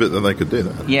that much of it that they could do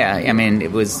that? Yeah, I mean,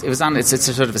 it's a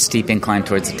sort of a steep incline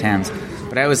towards the Thames,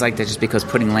 but I always liked that just because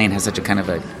Pudding Lane has such a kind of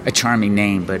a charming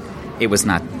name, but it was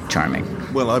not charming.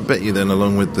 Well, I bet you then,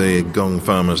 along with the gong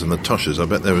farmers and the toshers, I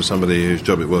bet there was somebody whose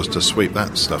job it was to sweep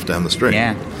that stuff down the street.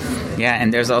 Yeah,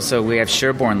 and we have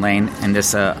Sherborne Lane in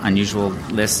this unusual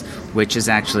list, which is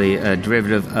actually a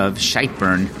derivative of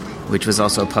Shiteburn, which was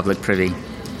also a public privy.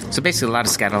 So basically a lot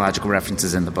of scatological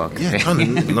references in the book. Yeah,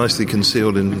 kind of nicely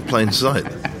concealed in plain sight.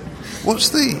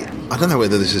 I don't know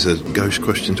whether this is a gauche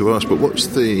question to ask, but what's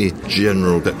the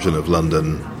general perception of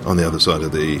London on the other side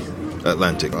of the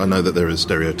Atlantic? I know that there are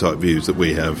stereotype views that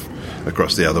we have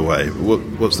across the other way.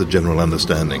 What's the general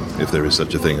understanding, if there is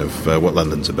such a thing, of what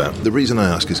London's about? The reason I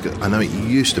ask is I know it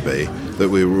used to be that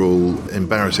we were all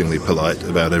embarrassingly polite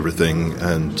about everything,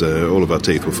 and all of our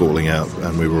teeth were falling out,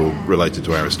 and we were all related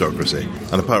to aristocracy.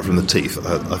 And apart from the teeth,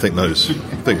 I think those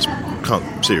things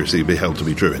can't seriously be held to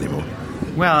be true anymore.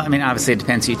 Well, I mean, obviously it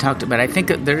depends who you talk to, but I think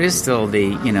there is still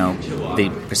the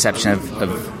perception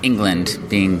of England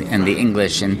being, and the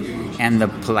English and the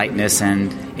politeness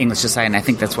and English society, and I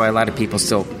think that's why a lot of people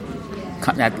still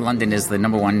that London is the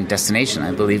number one destination,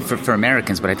 I believe, for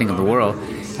Americans, but I think of the world.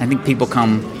 I think people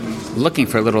come looking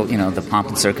for a little, the pomp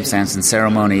and circumstance and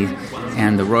ceremony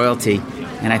and the royalty,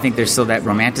 and I think there's still that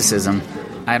romanticism.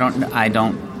 I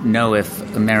don't know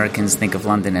if Americans think of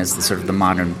London as the sort of the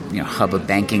modern, hub of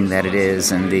banking that it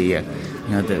is, and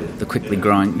the quickly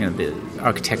growing, the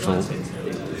architectural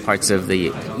parts of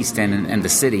the East End and the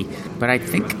city. But I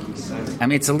think,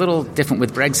 it's a little different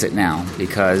with Brexit now,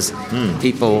 because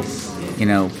people,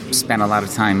 spend a lot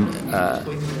of time.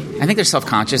 I think they're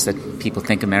self-conscious that people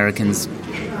think Americans,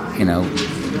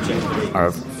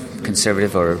 are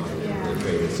conservative, or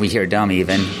we hear dumb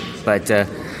even. But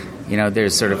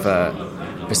there's sort of a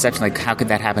perception like, how could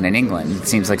that happen in England? It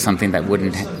seems like something that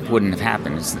wouldn't have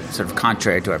happened. It's sort of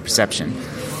contrary to our perception.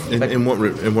 In what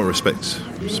respects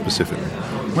specifically?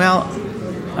 Well,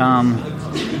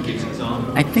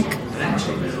 I think,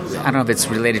 I don't know if it's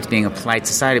related to being a polite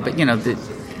society, but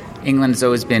England has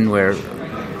always been where,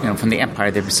 from the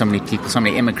empire, there were so many people, so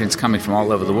many immigrants coming from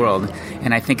all over the world,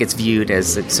 and I think it's viewed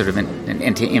as sort of an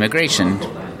anti-immigration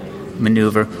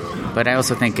maneuver. But I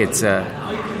also think it's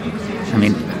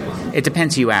it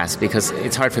depends who you ask, because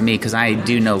it's hard for me, because I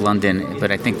do know London, but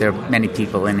I think there are many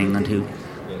people in England who,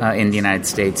 in the United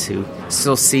States, who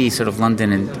still see sort of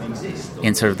London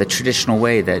in sort of the traditional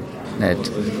way that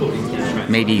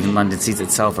maybe even London sees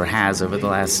itself or has over the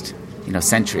last,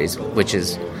 centuries, which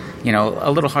is,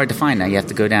 a little hard to find now. You have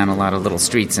to go down a lot of little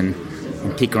streets and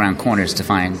peek around corners to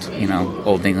find,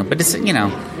 old England. But it's,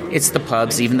 it's the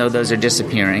pubs, even though those are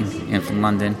disappearing from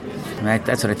London.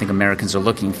 That's what I think Americans are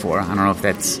looking for. I don't know if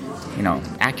that's,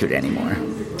 accurate anymore.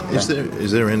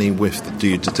 Is there any whiff do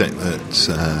you detect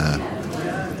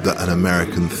that an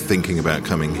American thinking about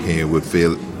coming here would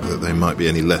feel that they might be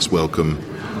any less welcome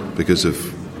because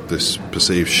of this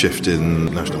perceived shift in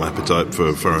national appetite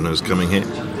for foreigners coming here?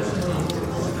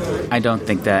 I don't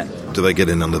think that. Do they get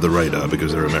in under the radar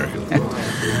because they're American?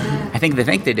 I think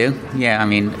they do. Yeah,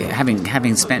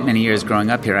 having spent many years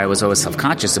growing up here, I was always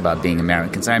self-conscious about being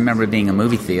Americans. I remember being in a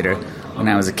movie theater when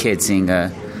I was a kid, seeing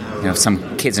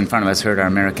some kids in front of us heard our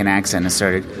American accent and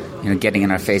started, getting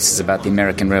in our faces about the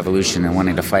American Revolution and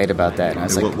wanting to fight about that. And I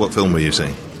was what film were you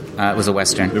seeing? It was a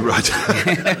Western. Right.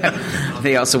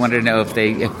 They also wanted to know if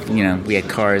we had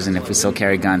cars and if we still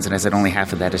carry guns, and I said only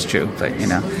half of that is true. But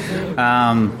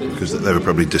because they were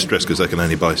probably distressed because they can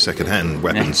only buy second-hand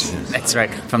weapons. That's right,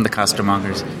 from the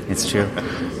costermongers. It's true.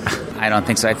 I don't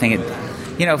think so. I think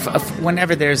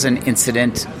whenever there's an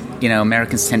incident,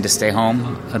 Americans tend to stay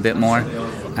home a bit more,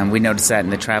 and we notice that in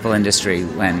the travel industry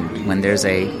when there's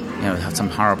some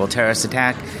horrible terrorist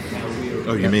attack.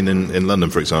 Oh, you mean in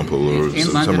London, for example, or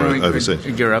in London somewhere overseas? Or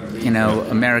Europe,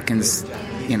 Americans,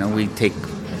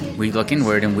 we look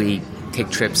inward and we take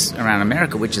trips around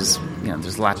America, which is,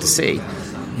 there's a lot to see,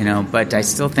 but I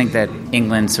still think that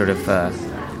England sort of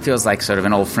feels like sort of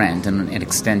an old friend and an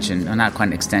extension, or not quite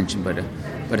an extension, but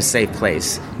a safe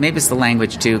place. Maybe it's the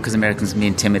language, too, because Americans can be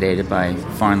intimidated by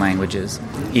foreign languages,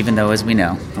 even though, as we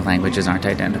know, the languages aren't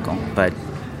identical, but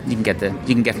you can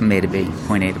get from A to B,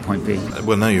 point A to point B.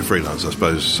 Well, now you're freelance, I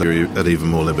suppose, so you're at even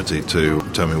more liberty to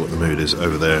tell me what the mood is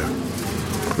over there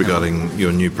regarding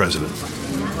your new president,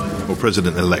 or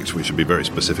president-elect. We should be very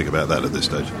specific about that at this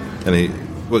stage.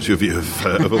 What's your view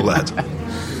of all that?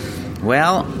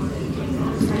 Well,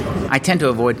 I tend to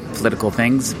avoid political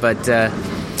things, but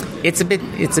it's a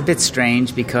bit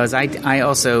strange because I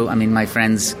also, my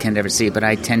friends can't ever see it, but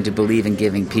I tend to believe in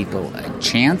giving people a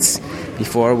chance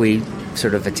before we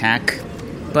sort of attack.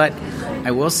 But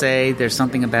I will say there's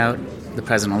something about the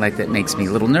president-elect that makes me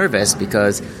a little nervous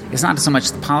because it's not so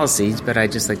much the policies, but I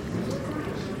just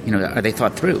are they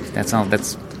thought through? That's all.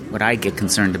 That's what I get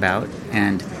concerned about.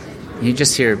 And you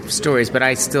just hear stories, but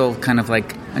I still kind of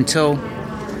until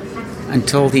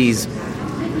he's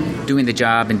doing the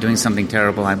job and doing something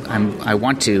terrible, I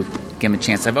want to give him a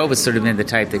chance. I've always sort of been the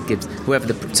type that gives whoever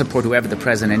the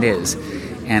president is,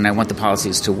 and I want the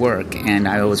policies to work. And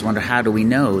I always wonder, how do we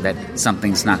know that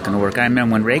something's not going to work? I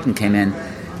remember when Reagan came in,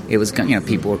 it was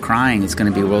people were crying. It's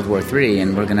going to be World War III,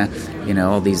 and we're going to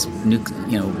all these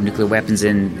nuclear weapons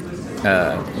in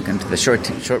we're going to the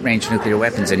short range nuclear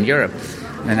weapons in Europe,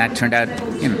 and that turned out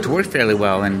to work fairly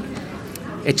well. And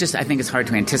I think it's hard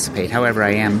to anticipate. However,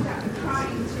 I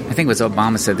think it was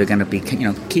Obama said they're going to be,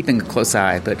 keeping a close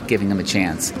eye, but giving them a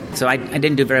chance. So I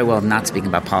didn't do very well not speaking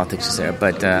about politics there,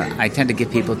 but I tend to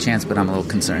give people a chance, but I'm a little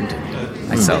concerned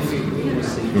myself.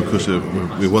 Of course,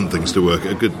 we want things to work.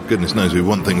 Goodness knows we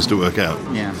want things to work out.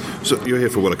 Yeah. So you're here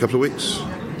for, a couple of weeks?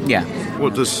 Yeah.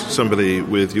 What does somebody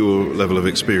with your level of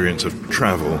experience of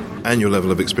travel and your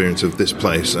level of experience of this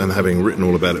place and having written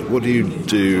all about it, what do you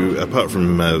do, apart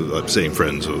from seeing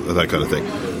friends or that kind of thing,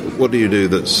 what do you do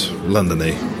that's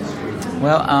London-y?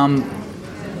 Well,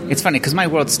 it's funny because my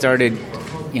world started,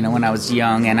 when I was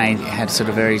young, and I had sort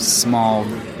of a very small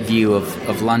view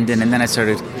of London, and then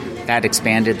that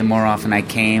expanded the more often I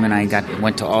came, and I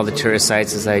went to all the tourist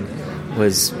sites as I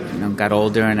was, got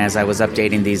older, and as I was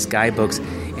updating these guidebooks,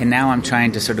 and now I'm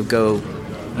trying to sort of go,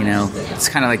 it's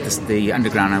kind of like the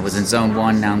underground. I was in Zone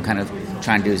 1, now I'm kind of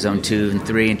trying to do Zone 2 and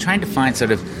 3, and trying to find sort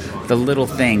of the little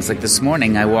things. Like this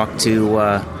morning, I walked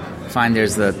to find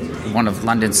there's one of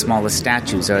London's smallest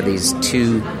statues are these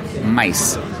two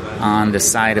mice on the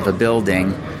side of a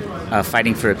building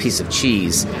fighting for a piece of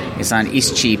cheese. It's on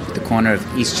East Cheap, the corner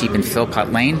of East Cheap and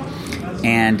Philpott Lane,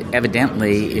 and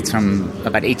evidently it's from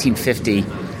about 1850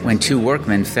 when two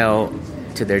workmen fell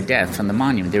to their death from the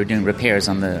monument. They were doing repairs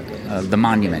on the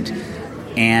monument,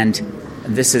 and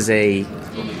this is a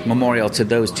memorial to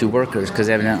those two workers because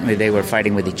evidently they were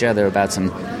fighting with each other about some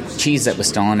cheese that was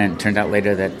stolen, and it turned out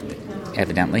later that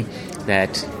evidently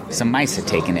that some mice had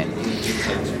taken it.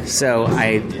 So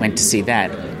I went to see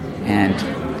that,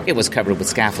 and it was covered with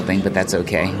scaffolding, but that's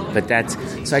okay.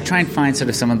 So I try and find sort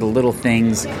of some of the little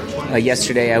things.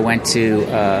 Yesterday I went to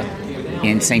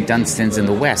in St. Dunstan's in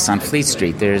the West on Fleet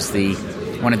Street. There's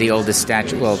one of the oldest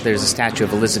statues. Well, there's a statue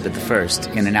of Elizabeth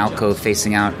I in an alcove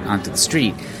facing out onto the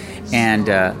street. And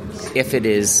if it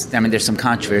is, there's some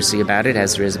controversy about it,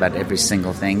 as there is about every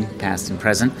single thing, past and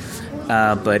present.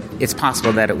 But it's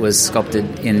possible that it was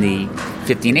sculpted in the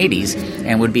 1580s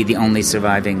and would be the only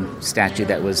surviving statue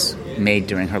that was made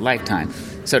during her lifetime.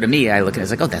 So to me, I look at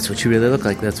it as oh, that's what she really looked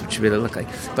like. That's what she really looked like.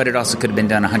 But it also could have been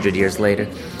done 100 years later.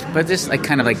 But just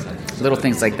kind of little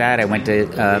things like that. I went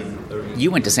to,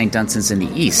 you went to St. Dunstan's in the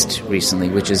East recently,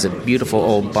 which is a beautiful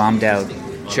old bombed-out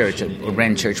church, a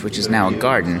Wren church, which is now a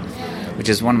garden, which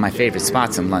is one of my favorite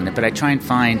spots in London. But I try and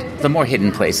find the more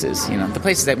hidden places, the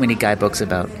places that we need guidebooks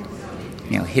about.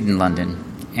 Hidden London.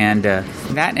 And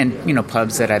that and,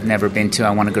 pubs that I've never been to.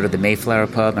 I want to go to the Mayflower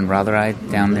pub in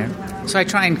Rotherhithe down there. So I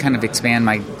try and kind of expand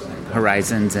my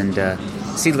horizons and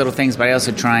see little things, but I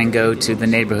also try and go to the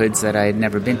neighborhoods that I had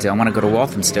never been to. I want to go to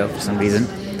Walthamstow for some reason.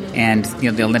 And,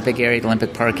 the Olympic area, the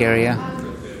Olympic Park area,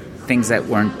 things that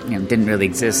didn't really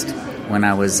exist when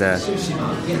I was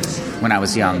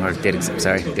young, or did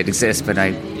exist, but I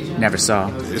never saw.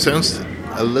 It sounds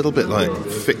a little bit like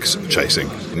fix chasing.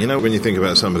 You know, when you think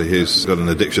about somebody who's got an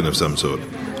addiction of some sort,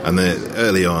 and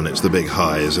early on it's the big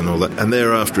highs and all that, and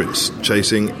thereafter it's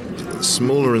chasing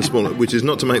smaller and smaller, which is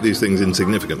not to make these things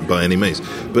insignificant by any means,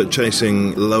 but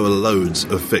chasing lower loads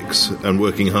of fix and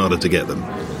working harder to get them.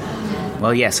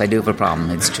 Well, yes, I do have a problem.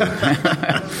 It's true.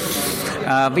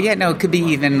 But yeah, no, it could be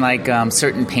even like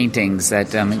certain paintings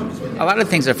that a lot of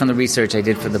things are from the research I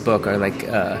did for the book, are like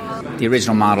the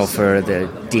original model for the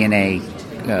DNA,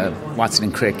 Watson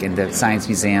and Crick in the Science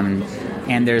Museum.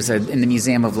 And there's in the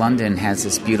Museum of London has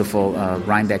this beautiful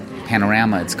Rhinebeck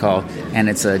panorama, it's called, and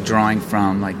it's a drawing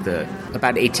from like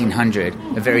about 1800,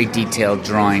 a very detailed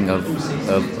drawing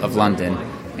of London,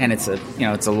 and it's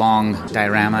a long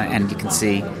diorama, and you can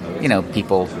see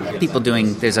people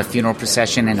doing. There's a funeral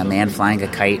procession and a man flying a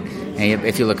kite, and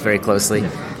if you look very closely.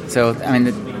 So I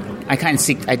mean,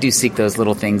 I do seek those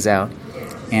little things out,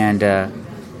 and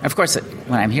of course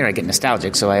when I'm here I get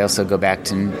nostalgic, so I also go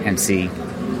back and see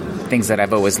things that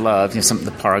I've always loved. Some of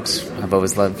the parks I've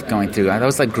always loved going through. I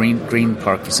always like Green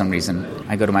Park for some reason.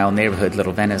 I go to my old neighborhood,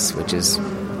 Little Venice, which is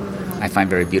I find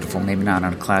very beautiful. Maybe not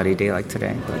on a cloudy day like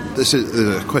today. But. This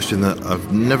is a question that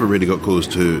I've never really got cause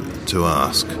to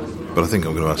ask, but I think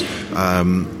I'm going to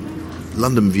ask.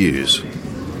 London views.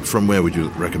 From where would you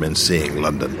recommend seeing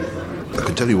London? I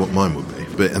can tell you what mine would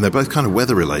be. And they're both kind of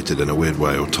weather related in a weird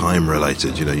way, or time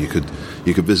related. You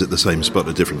could visit the same spot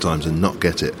at different times and not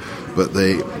get it. But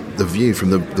the view from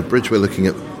the bridge we're looking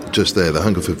at just there, the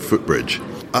Hungerford Footbridge,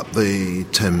 up the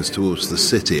Thames towards the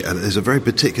city, and there's a very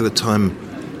particular time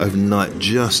of night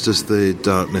just as the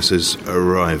darkness is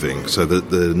arriving, so that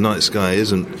the night sky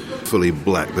isn't fully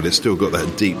black, but it's still got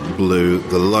that deep blue.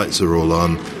 The lights are all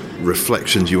on.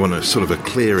 Reflections, you want a sort of a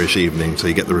clearish evening, so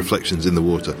you get the reflections in the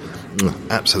water.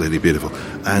 Absolutely beautiful.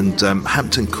 And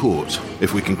Hampton Court,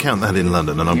 if we can count that in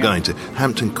London, and I'm going to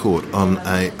Hampton Court on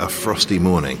a frosty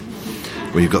morning,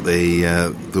 where you've got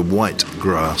the white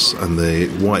grass and the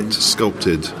white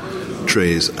sculpted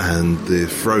trees and the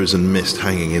frozen mist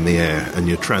hanging in the air, and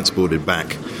you're transported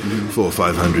back 400 or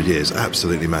 500 years.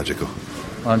 Absolutely magical.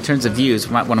 Well, in terms of views,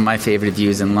 one of my favorite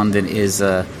views in London is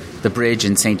the bridge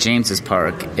in St. James's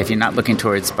Park. If you're not looking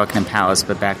towards Buckingham Palace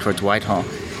but back towards Whitehall,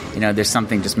 there's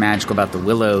something just magical about the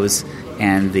willows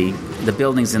and the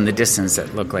buildings in the distance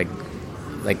that look like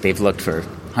they've looked for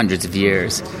hundreds of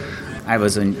years. I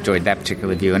always enjoyed that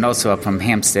particular view, and also up from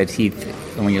Hampstead Heath,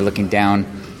 when you're looking down,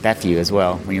 that view as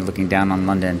well, when you're looking down on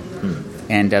London.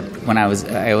 And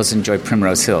I also enjoyed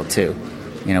Primrose Hill too.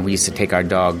 We used to take our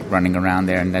dog running around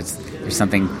there, and there's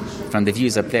something from the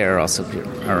views up there also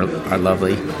are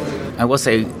lovely. I will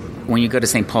say, when you go to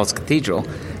St. Paul's Cathedral,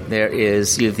 you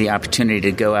have the opportunity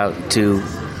to go out to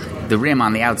the rim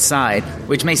on the outside,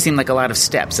 which may seem like a lot of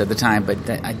steps at the time, but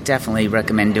I definitely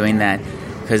recommend doing that,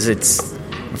 because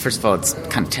first of all, it's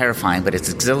kind of terrifying, but it's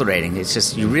exhilarating. It's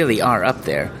just, you really are up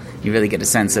there. You really get a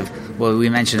sense of, well, we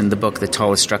mentioned in the book the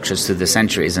tallest structures through the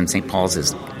centuries, and St. Paul's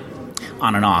is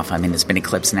on and off. I mean, it's been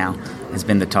eclipsed now. It's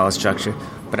been the tallest structure,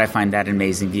 but I find that an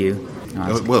amazing view.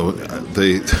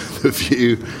 The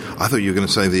view, I thought you were going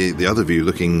to say the other view,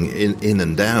 looking in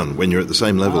and down when you're at the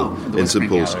same level in St.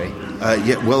 Paul's.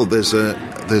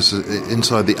 There's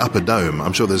inside the upper dome.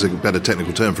 I'm sure there's a better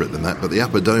technical term for it than that, but the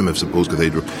upper dome of St. Paul's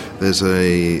Cathedral, there's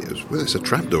a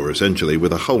trapdoor essentially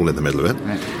with a hole in the middle of it,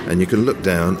 right. And you can look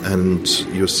down and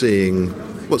you're seeing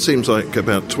what seems like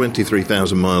about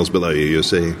 23,000 miles below you. You're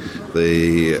seeing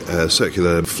the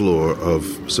circular floor of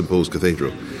St. Paul's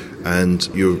Cathedral, and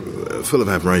you're full of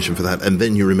admiration for that, and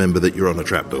then you remember that you're on a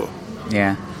trapdoor.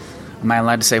 Yeah. Am I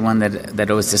allowed to say one that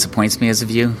always disappoints me as a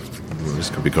view? Well, this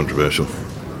could be controversial.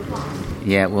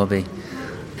 Yeah, it will be.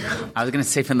 I was going to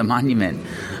say from the monument,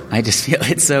 I just feel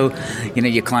it's so,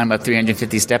 you climb up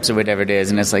 350 steps or whatever it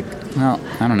is, and it's like, well,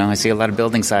 I don't know, I see a lot of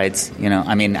building sites,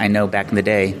 I mean, I know back in the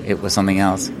day it was something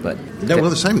else, but... No,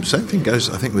 well, the same thing goes,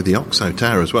 I think, with the Oxo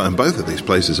Tower as well, and both of these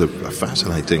places are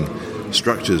fascinating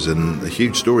structures and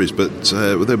huge stories, but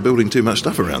they're building too much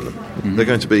stuff around them. Mm-hmm. They're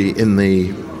going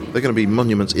to be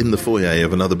monuments in the foyer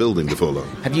of another building before long.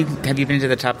 Have you been to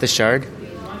the top of the Shard?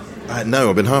 No,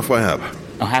 I've been halfway up.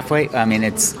 Oh, halfway? I mean,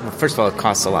 first of all, it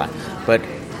costs a lot, but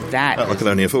that... I can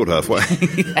only afford halfway.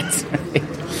 That's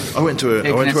right. I went to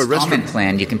a restaurant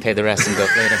plan. You can pay the rest and go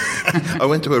later. I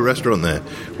went to a restaurant there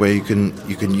where you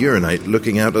can urinate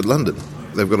looking out at London.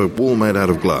 They've got a wall made out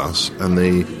of glass, and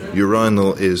the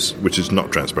urinal which is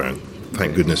not transparent,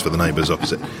 thank goodness for the neighbours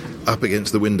opposite, up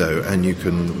against the window, and you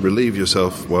can relieve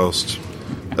yourself whilst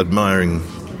admiring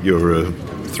your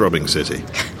throbbing city.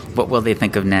 what will they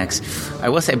think of next? I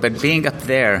will say, but being up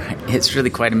there, it's really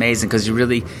quite amazing because you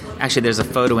really, actually, there's a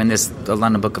photo in the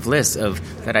London Book of Lists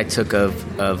that I took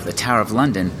of the Tower of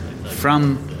London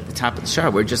from the top of the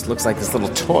Shard, where it just looks like this little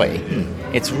toy.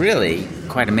 It's really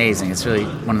quite amazing. It's really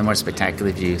one of the more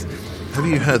spectacular views. Have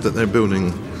you heard that they're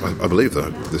building, I believe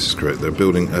that this is correct, they're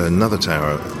building another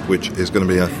tower which is going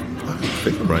to be, I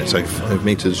think I'm right, say 5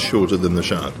 metres shorter than the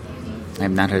Shard? I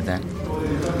have not heard that.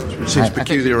 It seems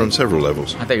peculiar on several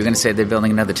levels. I thought you were going to say they're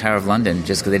building another Tower of London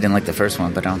just because they didn't like the first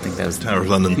one, but I don't think that was... Tower of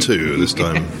London 2 this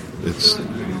time. It's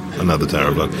another Tower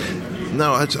of London.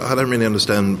 No, I don't really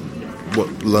understand what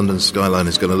London's skyline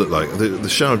is going to look like. The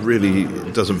Shard really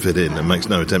doesn't fit in and makes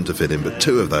no attempt to fit in, but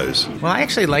two of those. Well, I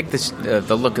actually like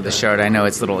the look of the Shard. I know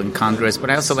it's a little incongruous, but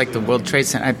I also like the World Trade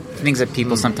Center. Things that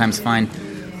people sometimes find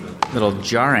a little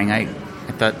jarring. I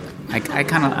thought,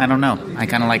 I don't know.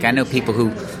 I know people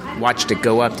who watched it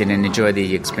go up didn't enjoy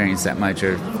the experience that much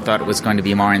or thought it was going to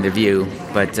be more in the view,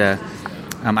 but I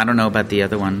don't know about the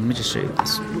other one. Let me just show you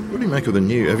this. What do you make of the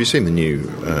new... Have you seen the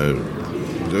new...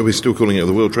 are we still calling it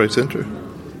the World Trade Center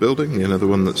building? You know, the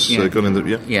one that's gone in the...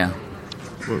 Yeah? Yeah.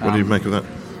 What do you make of that?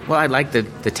 Well, I like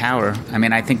the tower. I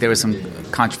mean, I think there was some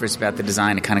controversy about the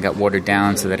design. It kind of got watered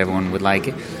down so that everyone would like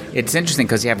it. It's interesting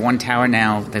because you have one tower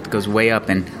now that goes way up,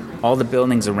 and all the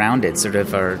buildings around it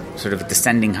are a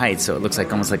descending height, so it looks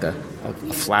like almost like a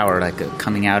flower,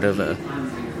 coming out of an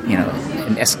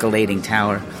escalating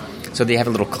tower. So they have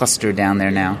a little cluster down there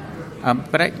now.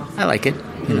 But I like it.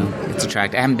 You know, it's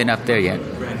attractive. I haven't been up there yet.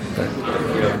 But.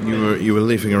 You were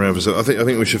leafing around for... I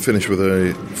think we should finish with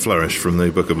a flourish from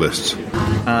the Book of Lists.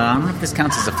 I don't know if this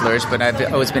counts as a flourish, but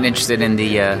I've always been interested in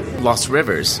the Lost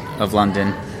Rivers of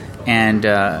London. And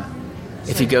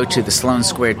if you go to the Sloane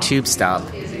Square tube stop,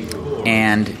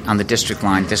 and on the District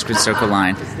Circle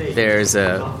line, there's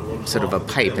a sort of a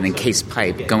pipe, an encased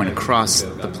pipe, going across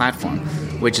the platform,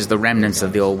 which is the remnants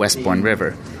of the old Westbourne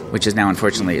River, which is now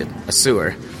unfortunately a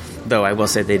sewer. Though I will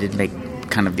say they did make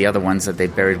kind of the other ones that they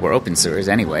buried were open sewers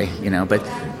anyway, you know. But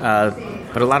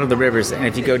a lot of the rivers, and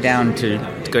if you go down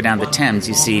the Thames,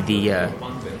 you see the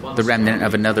remnant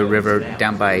of another river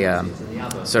down by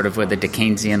sort of where the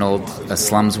Dickensian old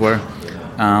slums were.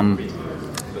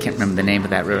 Can't remember the name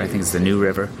of that river. I think it's the New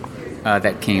River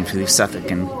that came through Suffolk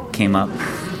and came up.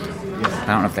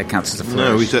 I don't know if that counts as a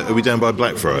flourish. No, are we down by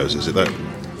Blackfriars? Is it that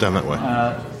down that way?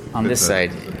 On this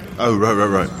side. Oh,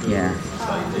 right. Yeah.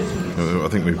 I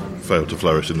think we failed to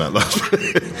flourish in that last.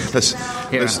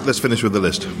 Let's finish with the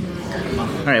list.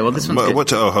 All right. Well, this one's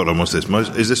good. Hold on. What's this?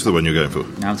 Is this the one you're going for?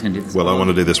 No, I was going to do this. Well, I want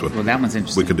to do this one. Well, that one's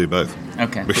interesting. We can do both.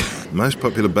 Okay. Most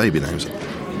popular baby names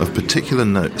of particular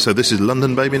note. So this is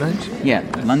London baby names? Yeah,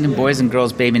 London boys and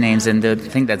girls baby names. And the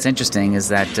thing that's interesting is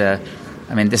that,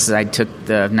 I took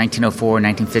the 1904,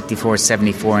 1954,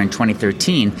 74, and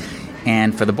 2013.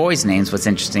 And for the boys' names, what's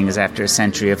interesting is after a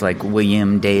century of like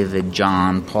William, David,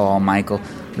 John, Paul, Michael,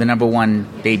 the number one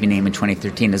baby name in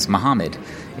 2013 is Muhammad,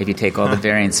 if you take all the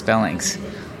variant spellings,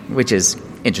 which is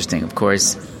interesting, of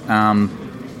course.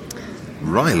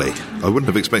 Riley. I wouldn't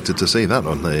have expected to see that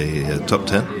on the top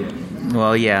 10.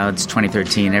 Well, yeah, it's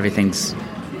 2013. Everything's...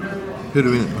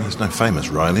 There's no famous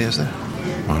Riley, is there?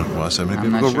 Why so many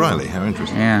people called Riley? How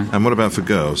interesting. Yeah. And what about for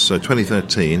girls? So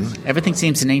 2013... Everything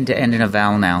seems to need to end in a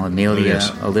vowel now. Amelia,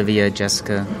 Olivia,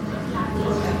 Jessica,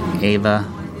 Ava.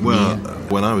 Well,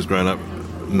 when I was growing up,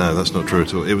 no, that's not true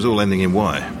at all. It was all ending in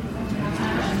Y.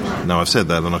 Now, I've said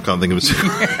that and I can't think of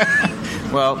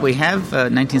it. Well, we have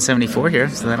 1974 here,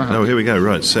 so that'll help. Oh, here we go.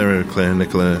 Right. Sarah, Claire,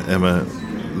 Nicola, Emma,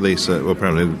 Lisa. Well,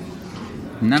 apparently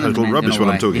none total of rubbish what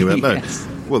I'm talking about. No. Yes.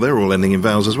 Well, they're all ending in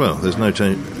vowels as well. There's no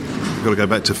change. You've got to go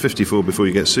back to 54 before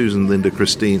you get Susan, Linda,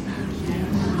 Christine.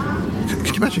 Could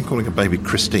you imagine calling a baby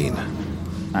Christine?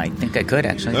 I think I could,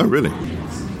 actually. Oh, really?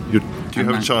 Do you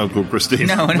have a child called Christine?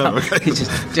 No. Okay. It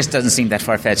just doesn't seem that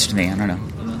far-fetched to me. I don't know.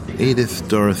 Edith,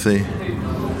 Dorothy.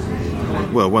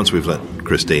 Well, once we've let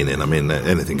Christine in, I mean,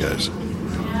 anything goes.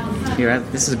 Here,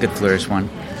 this is a good flourish one.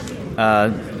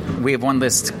 We have one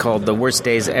list called The Worst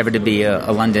Days Ever to Be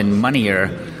a London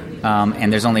Moneyer,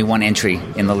 and there's only one entry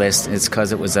in the list. It's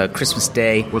because it was a Christmas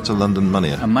day. What's a London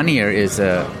moneyer? A moneyer is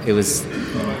it was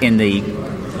in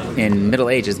Middle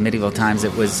Ages, medieval times.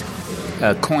 It was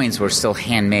coins were still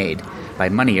handmade by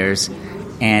moneyers,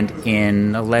 and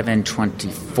in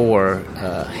 1124,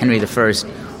 Henry I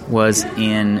was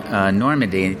in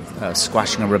Normandy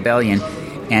squashing a rebellion,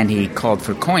 and he called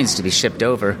for coins to be shipped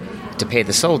over to pay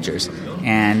the soldiers.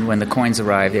 And when the coins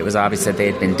arrived, it was obvious that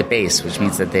they had been debased, which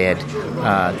means that they had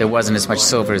there wasn't as much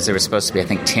silver as there was supposed to be. I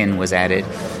think tin was added.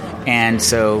 And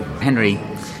so Henry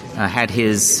had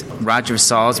his Roger of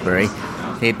Salisbury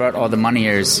they brought all the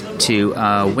moneyers to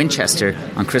Winchester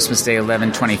on Christmas Day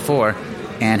 1124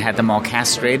 and had them all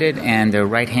castrated and their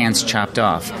right hands chopped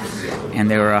off. And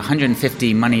there were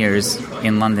 150 moneyers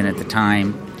in London at the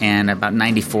time, and about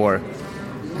 94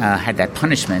 had that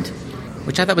punishment,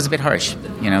 which I thought was a bit harsh,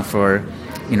 for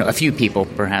a few people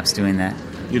perhaps doing that.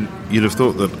 You'd have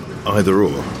thought that either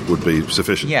or would be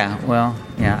sufficient. Yeah,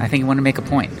 I think you want to make a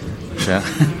point. So.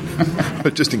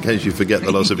 But just in case you forget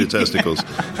the loss of your testicles.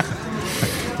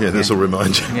 Yeah, this will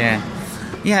remind you. Yeah.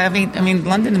 I mean,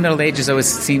 London in the Middle Ages always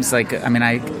seems like.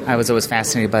 I was always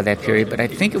fascinated by that period, but I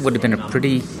think it would have been a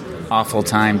pretty awful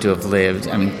time to have lived.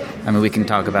 I mean, we can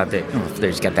talk about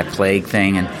there's got that plague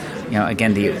thing, and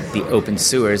again the open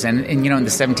sewers, and in the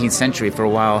 17th century for a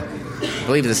while, I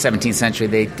believe it was the 17th century,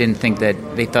 they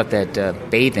thought that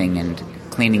bathing and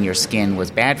cleaning your skin was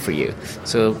bad for you,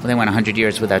 so they went 100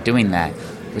 years without doing that,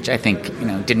 which I think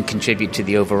didn't contribute to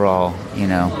the overall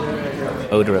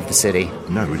odor of the city.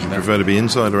 No, would you prefer to be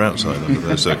inside or outside under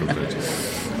those circumstances?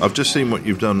 I've just seen what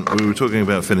you've done. We were talking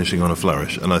about finishing on a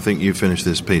flourish, and I think you finished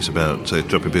this piece about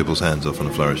chopping people's hands off on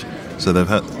a flourish. So they've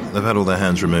had all their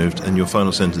hands removed, and your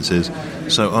final sentence is,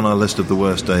 so on our list of the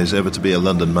worst days ever to be a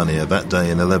London moneyer, that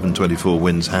day in 1124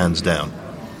 wins hands down.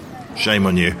 Shame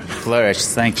on you. Flourish,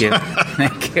 thank you.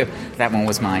 Thank you. That one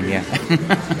was mine, yeah.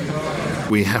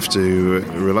 We have to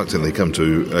reluctantly come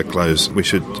to a close. We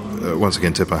should once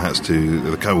again tip our hats to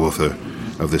the co-author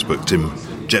of this book, Tim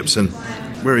Jepson.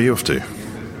 Where are you off to?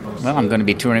 Well, I'm going to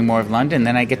be touring more of London,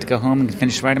 then I get to go home and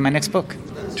finish writing my next book.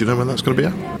 Do you know when that's going to be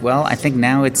out? Well, I think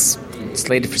now it's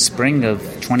slated for spring of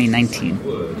 2019.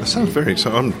 That sounds very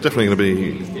exciting. I'm definitely going to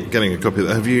be getting a copy of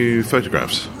that. Have you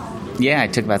photographs? Yeah, I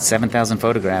took about 7,000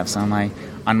 photographs on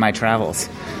my travels.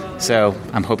 So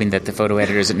I'm hoping that the photo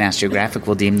editors at National Geographic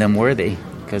will deem them worthy,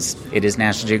 because it is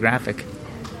National Geographic.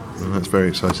 Well, that's very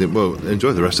exciting. Well,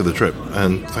 enjoy the rest of the trip,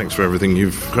 and thanks for everything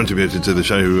you've contributed to the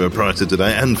show prior to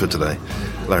today and for today.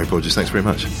 Larry Porges, thanks very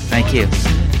much. Thank you.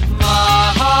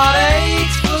 My heart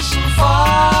aches for some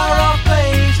far-off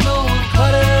place. No one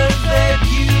cutters their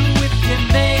view with your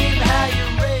name, how you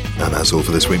raise. And that's all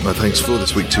for this week. My thanks for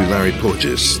this week to Larry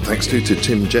Porges. Thanks to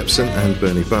Tim Jepson and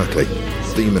Bernie Barclay.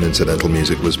 Theme and incidental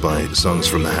music was by Songs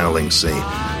from the Howling Sea.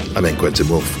 I'm N. Quentin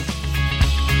Wolfe.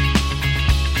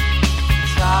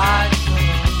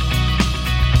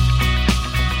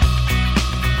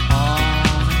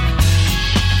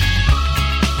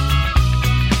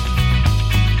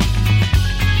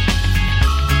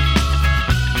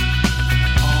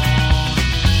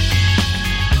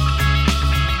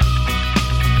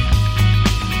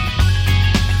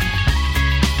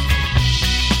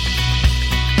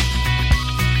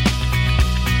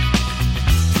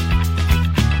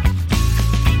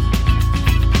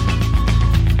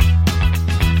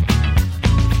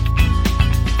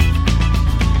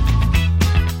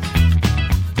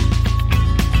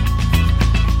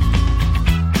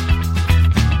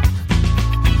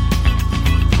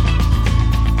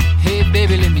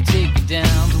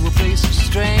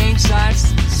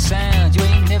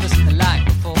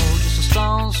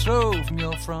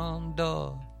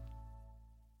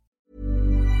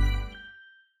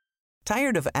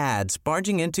 Tired of ads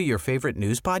barging into your favorite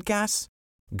news podcasts?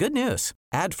 Good news.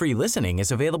 Ad-free listening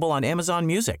is available on Amazon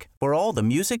Music for all the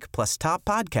music plus top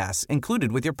podcasts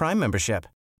included with your Prime membership.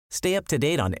 Stay up to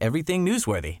date on everything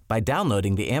newsworthy by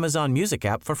downloading the Amazon Music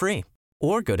app for free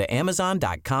or go to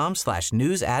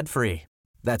amazon.com/news ad free.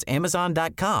 That's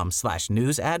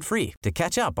amazon.com/news ad free to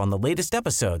catch up on the latest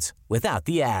episodes without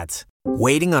the ads.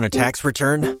 Waiting on a tax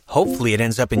return? Hopefully it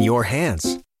ends up in your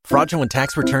hands. Fraudulent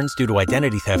tax returns due to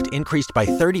identity theft increased by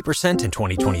 30% in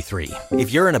 2023.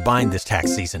 If you're in a bind this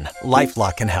tax season,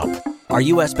 LifeLock can help. Our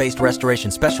U.S.-based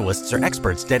restoration specialists are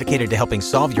experts dedicated to helping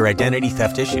solve your identity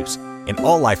theft issues. And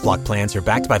all LifeLock plans are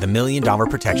backed by the $1 Million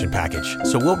Protection Package.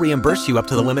 So we'll reimburse you up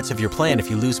to the limits of your plan if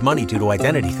you lose money due to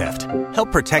identity theft.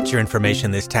 Help protect your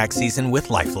information this tax season with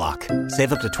LifeLock.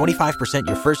 Save up to 25%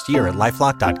 your first year at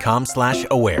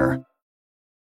LifeLock.com/aware.